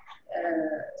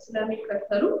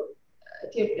ስለሚከተሉ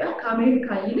ኢትዮጵያ ከአሜሪካ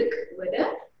ይልቅ ወደ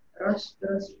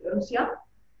ሩሲያ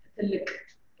ትልቅ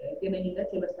ግንኙነት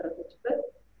የመሰረተችበት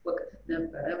ወቅት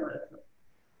ነበረ ማለት ነው።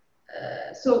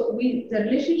 So the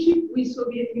relationship with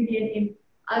Soviet Union and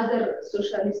other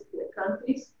socialist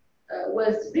countries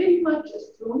was very much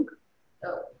strong.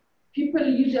 People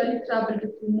usually traveled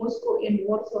to Moscow and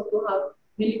Warsaw to have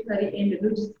military and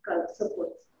logistical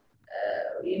support.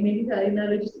 Military and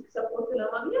logistic support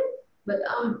ለማግኘት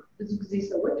በጣም ብዙ ጊዜ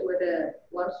ሰዎች ወደ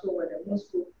ዋርሶ ወደ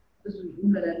ሞስኮ ብዙ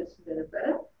ይመላለሱ እንደነበረ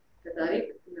ከታሪክ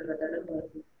እንረዳለን ማለት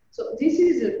ነው። So this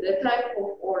is the type of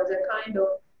or the kind of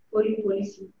foreign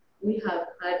policy we have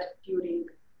had during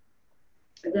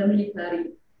the military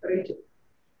region.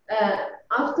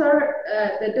 After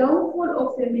the downfall of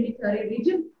the military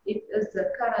region, it is the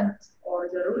current or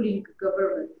the ruling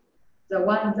government, the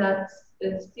one that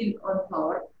is still on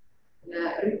power,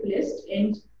 replaced,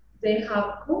 and they have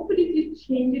completely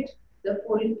changed the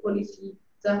foreign policy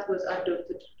that was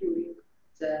adopted during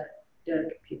the Derg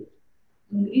period.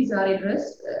 እንግዲህ ዛሬ ድረስ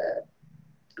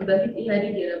በፊት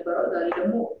ኢህአዴግ የነበረው ዛሬ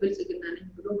ደግሞ ብልጽግና ነኝ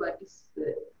ብሎ በአዲስ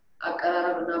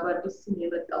አቀራረብና በአዲስ ስም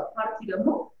የመጣው ፓርቲ ደግሞ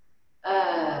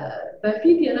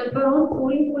በፊት የነበረውን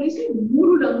ፎሬን ፖሊሲ ሙሉ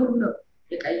ለሙሉ ነው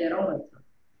የቀየረው ማለት ነው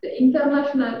the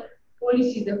international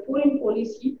policy the foreign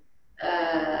policy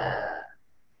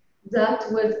that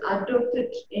was adopted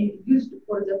and used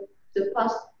for the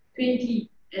past 20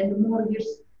 and more years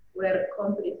were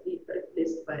completely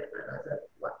replaced by another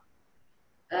one.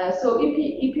 So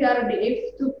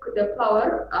EPRDF took the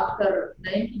power after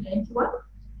 1991,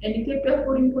 and Ethiopia's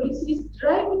foreign policy is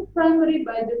driven primarily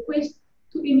by the quest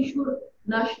to ensure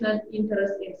national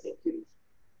interest and security.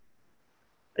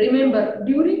 Remember,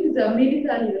 during the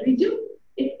military regime,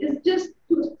 it is just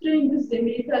to strengthen the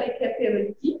military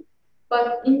capability,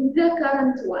 but in the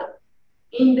current one,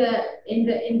 in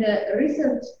the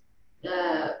recent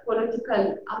political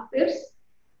affairs,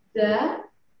 the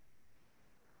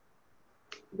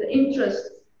interest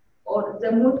or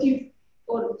the motive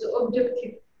or the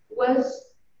objective was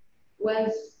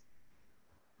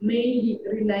mainly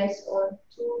relies on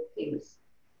two things,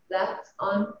 that's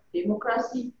on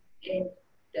democracy and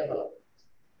development.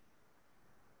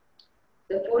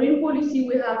 The foreign policy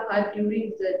we have had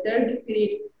during the Derg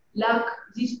period lack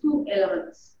these two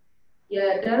elements.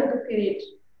 Yeah, Derg period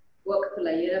ወቅት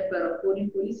ላይ የነበረው ፎሬን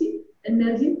ፖሊሲ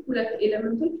እነዚህ ሁለት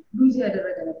ኤሌመንቶች ሉዝ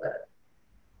ያደረገ ነበር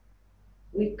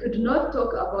we could not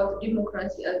talk about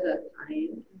democracy at that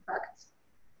time in fact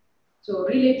so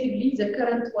relatively the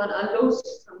current one allows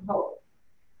somehow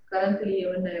currently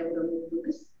የምናየው ደግሞ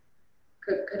መንግስት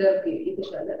ከደርግ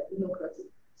የተሻለ ዲሞክራሲ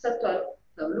ሰጥቷል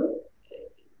ተብሎ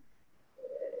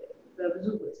በብዙ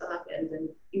ጸሐፊያን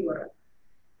ዘንድ ይወራል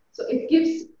so it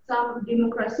gives some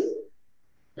democracy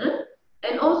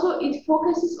and also it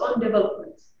focuses on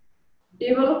development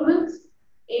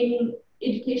in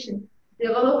education,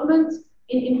 development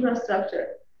in infrastructure,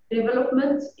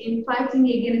 development in fighting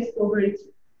against poverty,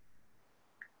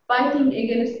 fighting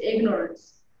against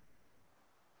ignorance.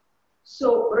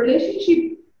 So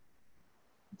relationship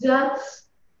that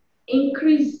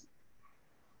increase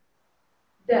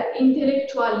the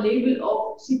intellectual level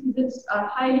of citizens are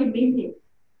highly maintained.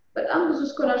 But ብዙ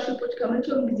ስኮላርሺፖች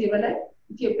ከመቼውም ጊዜ በላይ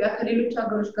ኢትዮጵያ ከሌሎች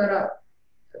ሀገሮች ጋር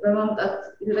በማምጣት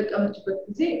የተጠቀመችበት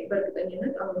ጊዜ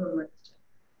በእርግጠኝነት አሁን ነው ማለት ይቻላል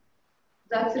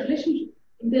that relationship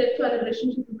intellectual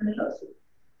relationship የምንለው እሱ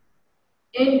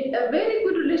and a very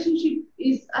good relationship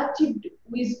is achieved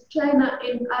with China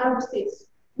and Arab states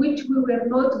which we were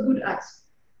not good at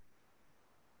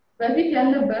በፊት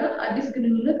ያልነበረ አዲስ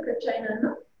ግንኙነት ከቻይና እና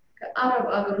ከአረብ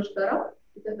ሀገሮች ጋር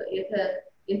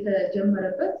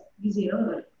የተጀመረበት ጊዜ ነው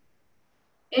ማለት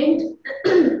And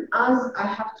as I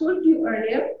have told you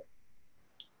earlier,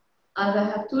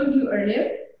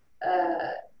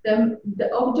 the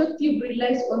objective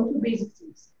relies on two basic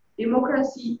things,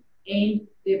 democracy and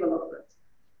development.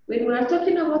 When we are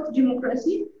talking about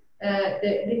democracy,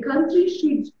 the country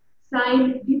should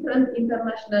sign different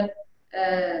international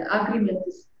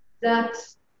agreements that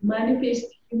manifest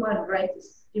human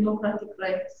rights, democratic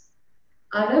rights.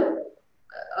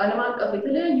 ዓለም አቀፍ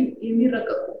የተለያዩ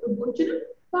የሚረቀቁ ህጎችንም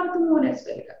part መሆን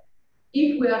ያስፈልጋል if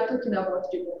we are talking about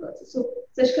democracy so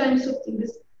such kinds of things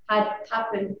had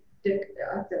happened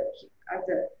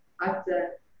at the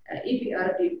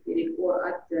EPRDF period or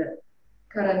at the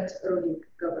current ruling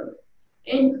government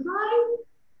and high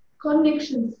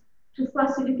connections to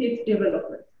facilitate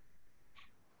development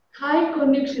high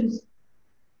connections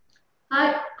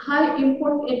high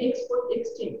import and export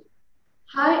exchange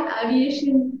high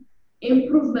aviation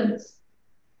improvements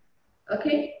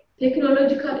okay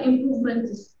technological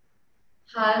improvements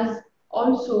has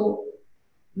also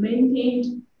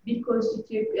maintained because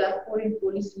Ethiopia foreign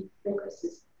policy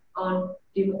focuses on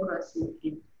democracy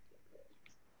and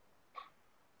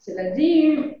so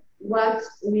what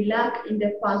we lack in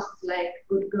the past like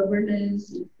good governance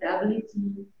instability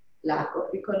lack of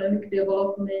economic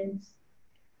development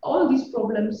all these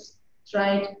problems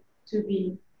tried to be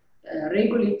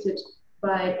regulated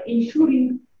by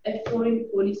ensuring a foreign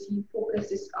policy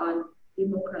focuses on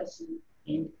democracy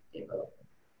and development.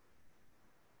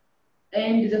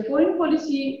 And the foreign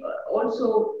policy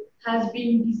also has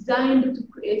been designed to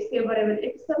create favorable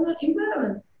external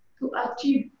environment to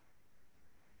achieve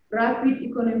rapid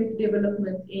economic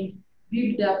development and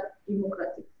build up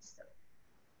democratic system.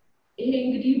 ይሄ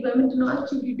እንግዲህ በምንድነው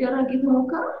አቺቭ ሊደረግ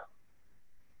የተሞከረው?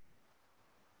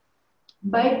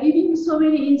 By giving so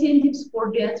many incentives for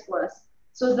diasporas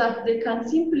so that they can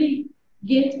simply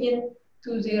get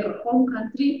into their home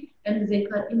country and they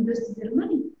can invest their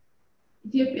money.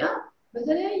 Ethiopia,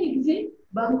 በተለያየ ጊዜ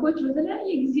ባንኮች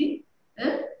በተለያየ ጊዜ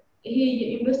ይሄ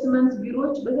የኢንቨስትመንት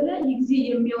ቢሮዎች በተለያየ ጊዜ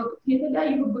የሚያወጡት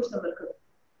የተለያዩ ህጎች ተመልከቱ.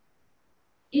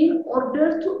 In order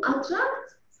to attract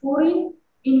foreign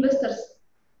investors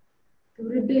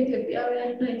ትውልደ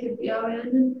ኢትዮጵያውያንና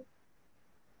ኢትዮጵያውያንን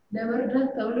ለመርዳት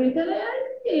ተብሎ የተለያየ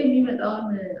የሚመጣውን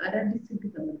አዳዲስ ህግ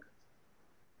ተመልከቱ።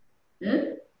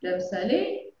 ለምሳሌ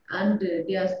አንድ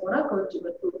ዲያስፖራ ከውጭ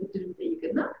መጥቶ ብድር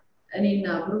ቢጠይቅና እኔና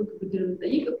ብሩክ ብድር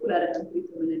ብንጠይቅ እኩል አይደለም ትሪት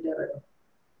የምንደረገው።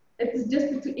 It is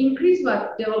just to increase what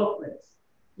development.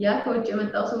 ያ ከውጭ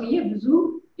የመጣው ሰውዬ ብዙ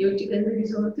የውጭ ገንዘብ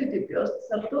ይዞ መጥቶ ኢትዮጵያ ውስጥ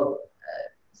ሰርቶ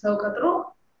ሰው ቀጥሮ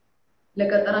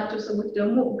ለቀጠራቸው ሰዎች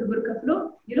ደግሞ ግብር ከፍሎ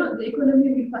the economy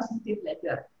will facilitate like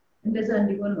that. እንደዛ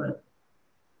እንዲሆን ማለት ነው።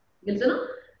 ግልጽ ነው።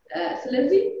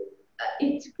 ስለዚህ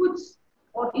it puts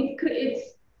or it creates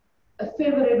a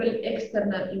favorable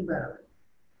external environment.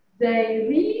 They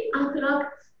really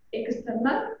attract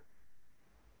external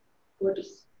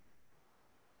bodies.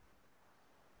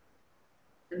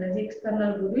 እነዚህ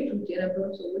external bodies ውጭ የነበሩ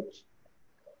ሰዎች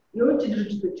የውጭ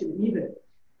ድርጅቶችን even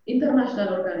international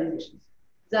organizations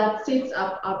that sets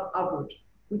up abroad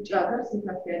which ሀገር set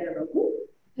up ያደረጉ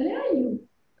የተለያዩ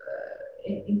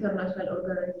international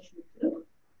organizations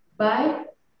by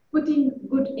putting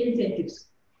good incentives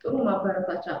ጥሩ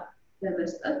ማበረታቻ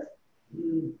ለመስጠት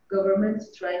government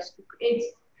tries to create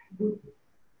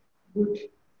good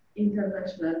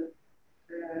international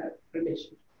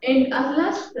relations. And at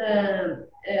last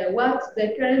what the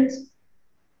current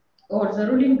or the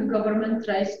ruling government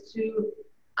tries to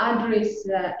address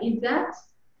is that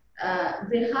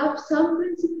they have some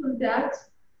principle that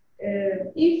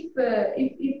if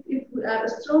we are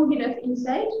strong enough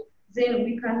inside, then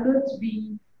we cannot be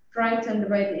frightened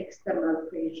by the external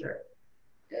pressure.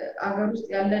 አገር ውስጥ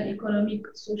ያለን ኢኮኖሚክ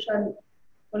ሶሻል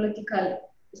ፖለቲካል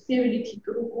ስቴቢሊቲ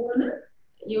ጥሩ ከሆነ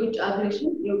የውጭ አግሬሽን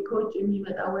ከውጭ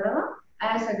የሚመጣ ወረራ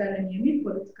አያሰጋንም የሚል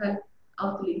ፖለቲካል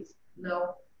አውትሌት ነው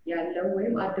ያለው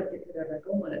ወይም አደብ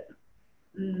የተደረገው ማለት ነው።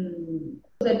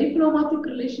 The diplomatic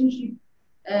relationship,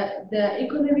 the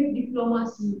economic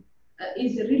diplomacy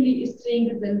is really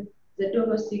strengthening the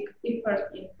domestic effort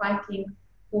in fighting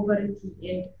poverty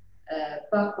and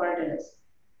backwardness.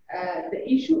 The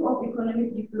issue of economic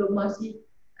diplomacy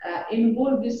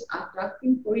involves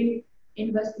attracting foreign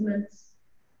investments,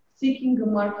 seeking a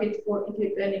market for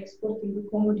Ethiopian exporting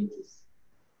commodities,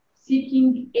 seeking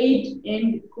aid and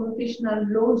confessional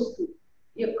loans to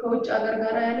የከውጭ ሀገር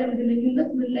ጋር ያለን ግንኙነት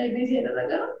ምን ላይ ቤዝ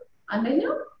ያደረገ ነው?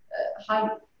 አንደኛው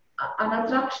an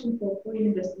attraction for foreign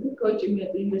investment ከውጭ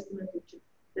የሚመጡ ኢንቨስትመንቶችን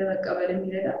ለመቀበል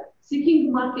የሚረዳ seeking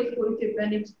market for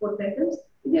Ethiopian export items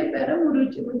ኢትዮጵያ ደግሞ ወደ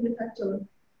ውጭ ምርቶቻቸውን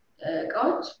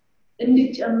እቃዎች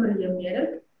እንዲጨምር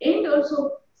የሚያደርግ and also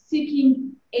seeking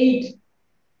aid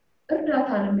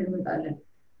እርዳታንም ያመጣለን።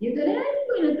 የተለያዩ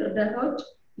አይነት እርዳታዎች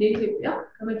ለኢትዮጵያ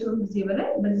ከመቼውም ጊዜ በላይ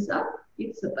በዚህ ሰዓት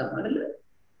እየተሰጠ ነው አይደል?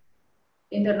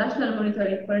 International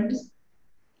monetary funds,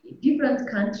 different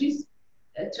countries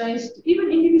tries to, even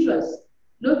individuals,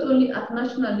 not only at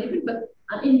national level but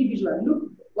an individual. Look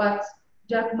what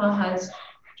Jack Ma has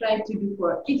tried to do for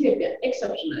Ethiopia,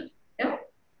 exceptionally. Yeah?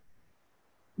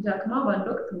 Jack Ma one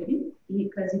doctor maybe he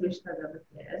ከዚህ በሽታ ጋር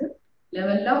በተያያዘ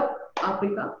ለመላው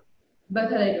አፍሪካ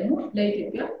በተለይ ደግሞ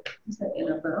ለኢትዮጵያ ይሰጥ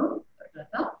የነበረው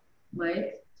እርዳታ ማየት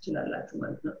ትችላላችሁ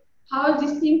ማለት ነው። How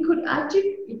this thing could achieve?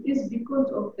 It is because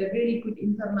of the very good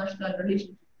international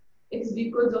relationship. It's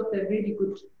because of the very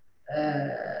good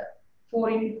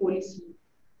foreign policy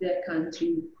the country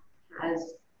has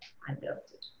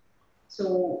adopted. So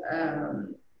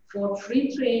for free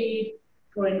trade,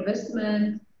 for investment,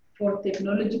 for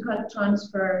technological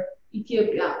transfer,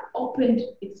 Ethiopia opened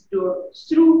its door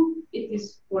through its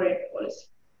foreign policy.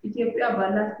 Ethiopia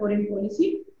ባላት foreign policy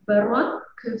በሯን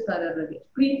ክፍት አደረገች።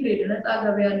 free trade ነፃ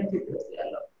ገበያ ኢትዮጵያ ውስጥ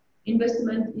ያለው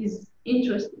investment is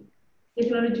interesting,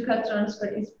 technological transfer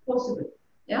is possible.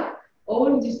 Yeah,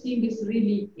 all these things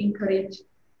really encourage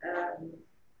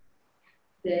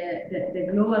the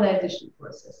globalization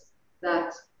process that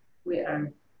we are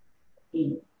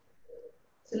in.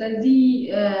 ስለዚህ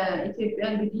ኢትዮጵያ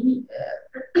እንግዲህ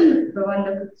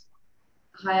በባለፉት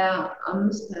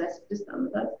 25-26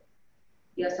 ዓመታት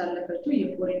ያሳለፈችው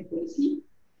የፎሬን ፖሊሲ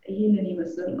ይህንን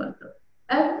ይመስላል ማለት ነው።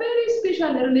 A very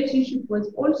special relationship was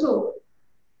also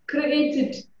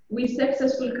created with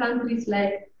successful countries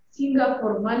like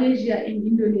Singapore, Malaysia and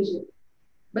Indonesia.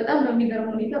 በጣም በሚገርም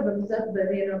ሁኔታ በብዛት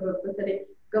በሌላ በተለይ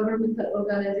governmental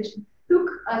organization took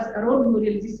as a role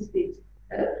model this state.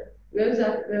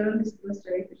 በብዛት በመንግስት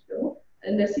መስሪያ ቤቶች ደግሞ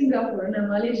እንደ ሲንጋፖር እና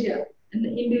ማሌዥያ እና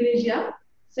ኢንዶኔዥያ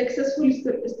successful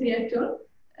ስትሪያቸውን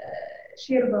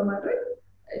ሼር በማድረግ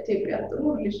ኢትዮጵያ ጥሩ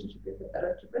ሪሌሽንሺፕ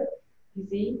የፈጠረችበት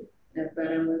ጊዜ ነበረ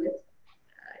ማለት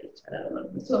ይቻላል ማለት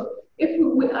ነው። So if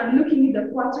we are looking at the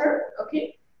pattern, okay,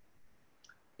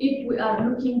 if we are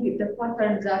looking at the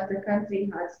pattern that the country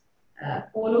has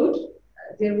followed,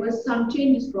 there was some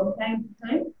changes from time to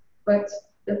time, but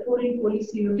the foreign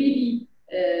policy really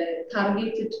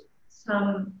targeted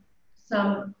some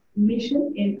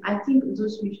mission, and I think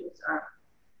those missions are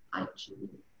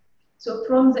achieved. So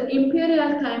from the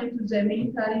imperial time to the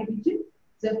military regime,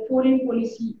 the foreign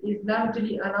policy is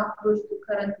largely an approach to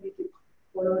current regime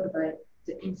followed by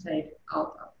the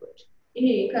inside-out approach.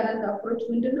 A current approach,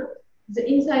 the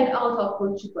inside-out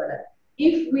approach.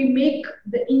 If we make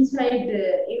the inside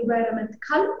environment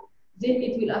calm, then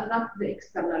it will attract the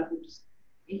external goods.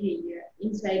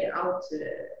 Inside-out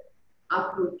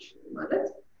approach,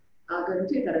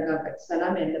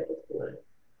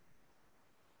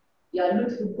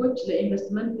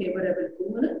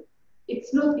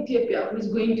 it's not Ethiopia who is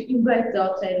going to invite the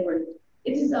outside world.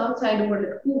 It is the outside world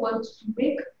who wants to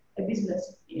make a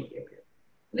business in Ethiopia.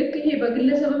 Look here,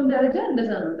 በግለሰብም ደረጃ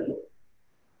እንደዛ ነው አይደል?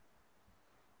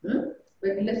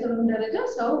 በግለሰብም ደረጃ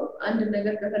ሰው አንድ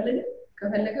ነገር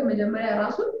ከፈለገ መጀመሪያ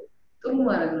ራሱን ጥሩ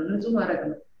ማድረግ ነው፣ ንጹህ ማድረግ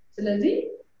ነው። ስለዚህ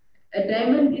a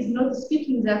diamond is not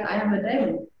speaking that I am a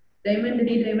diamond. Diamond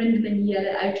ነኝ እያለ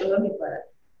አይጮህም ይባላል.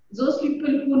 Those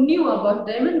people who knew about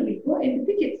diamond will go and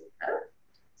pick it.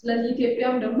 ስለዚህ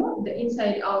ኢትዮጵያም ደግሞ the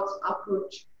inside out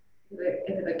approach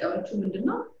የተጠቀመችው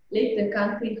ምንድነው? Let the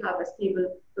country have a stable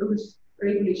rules,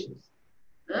 regulations,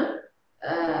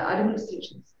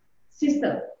 administrations,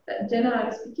 system.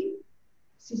 Generally speaking,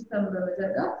 system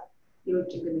በመዘርጋት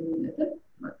የውጭ ግንኙነትን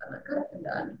ማጠናከር እንደ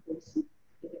አንድ ፖሊሲ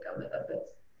የተቀመጠበት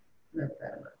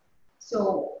ነበር ማለት። So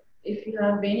if you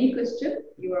have any question,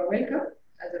 you are welcome.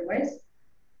 Otherwise,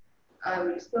 I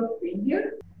will stop being here.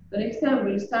 The next time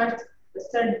we'll start the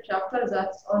third chapter,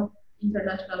 that's on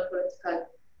international political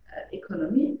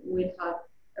economy. We'll have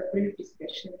a brief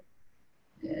discussion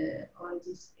on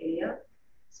this area.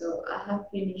 So I have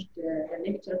finished the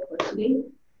lecture for today.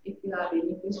 If you have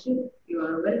any question, you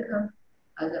are welcome.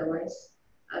 Otherwise,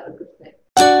 have a good time.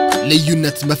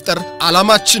 ልዩነት መፍጠር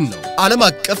ዓላማችን ነው። ዓለም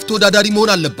አቀፍ ተወዳዳሪ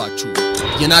መሆን አለባችሁ።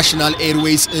 የናሽናል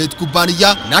ኤርዌይስ እህት ኩባንያ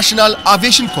ናሽናል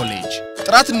አቪዬሽን ኮሌጅ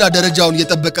ጥራትና ደረጃውን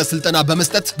የጠበቀ ስልጠና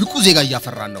በመስጠት ብቁ ዜጋ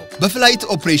ያፈራን ነው። በፍላይት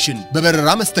ኦፕሬሽን፣ በበረራ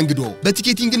መስተንግዶ፣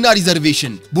 በቲኬቲንግና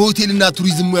ሪዘርቬሽን፣ በሆቴልና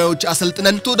ቱሪዝም ሙያዎች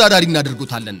አሰልጥነን ተወዳዳሪ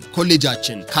እናደርጉታለን።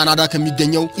 ኮሌጃችን ካናዳ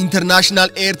ከሚገኘው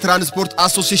ኢንተርናሽናል ኤር ትራንስፖርት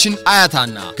አሶሲዬሽን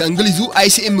አያታና ከእንግሊዙ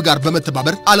ICM ጋር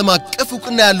በመተባበር ዓለም አቀፍ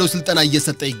ዕውቅና ያለው ስልጠና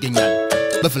እየሰጠ ይገኛል።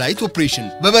 በፍላይት ኦፕሬሽን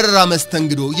በበረራ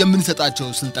መስተንግዶ የምንሰጣቸው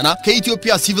ስልጠና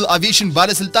ከኢትዮጵያ ሲቪል አቪዬሽን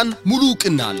ባለስልጣን ሙሉ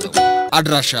ዕውቅና አለው።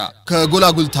 አድራሻ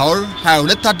ከጎላጉል ታወር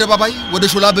 22 አደባባይ ወደ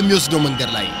ሾላ በሚወስደው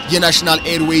መንገድ ላይ የናሽናል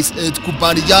ኤርዌይስ እህት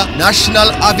ኩባንያ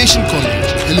ናሽናል አቪዬሽን ኮሌጅ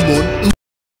ህልሞን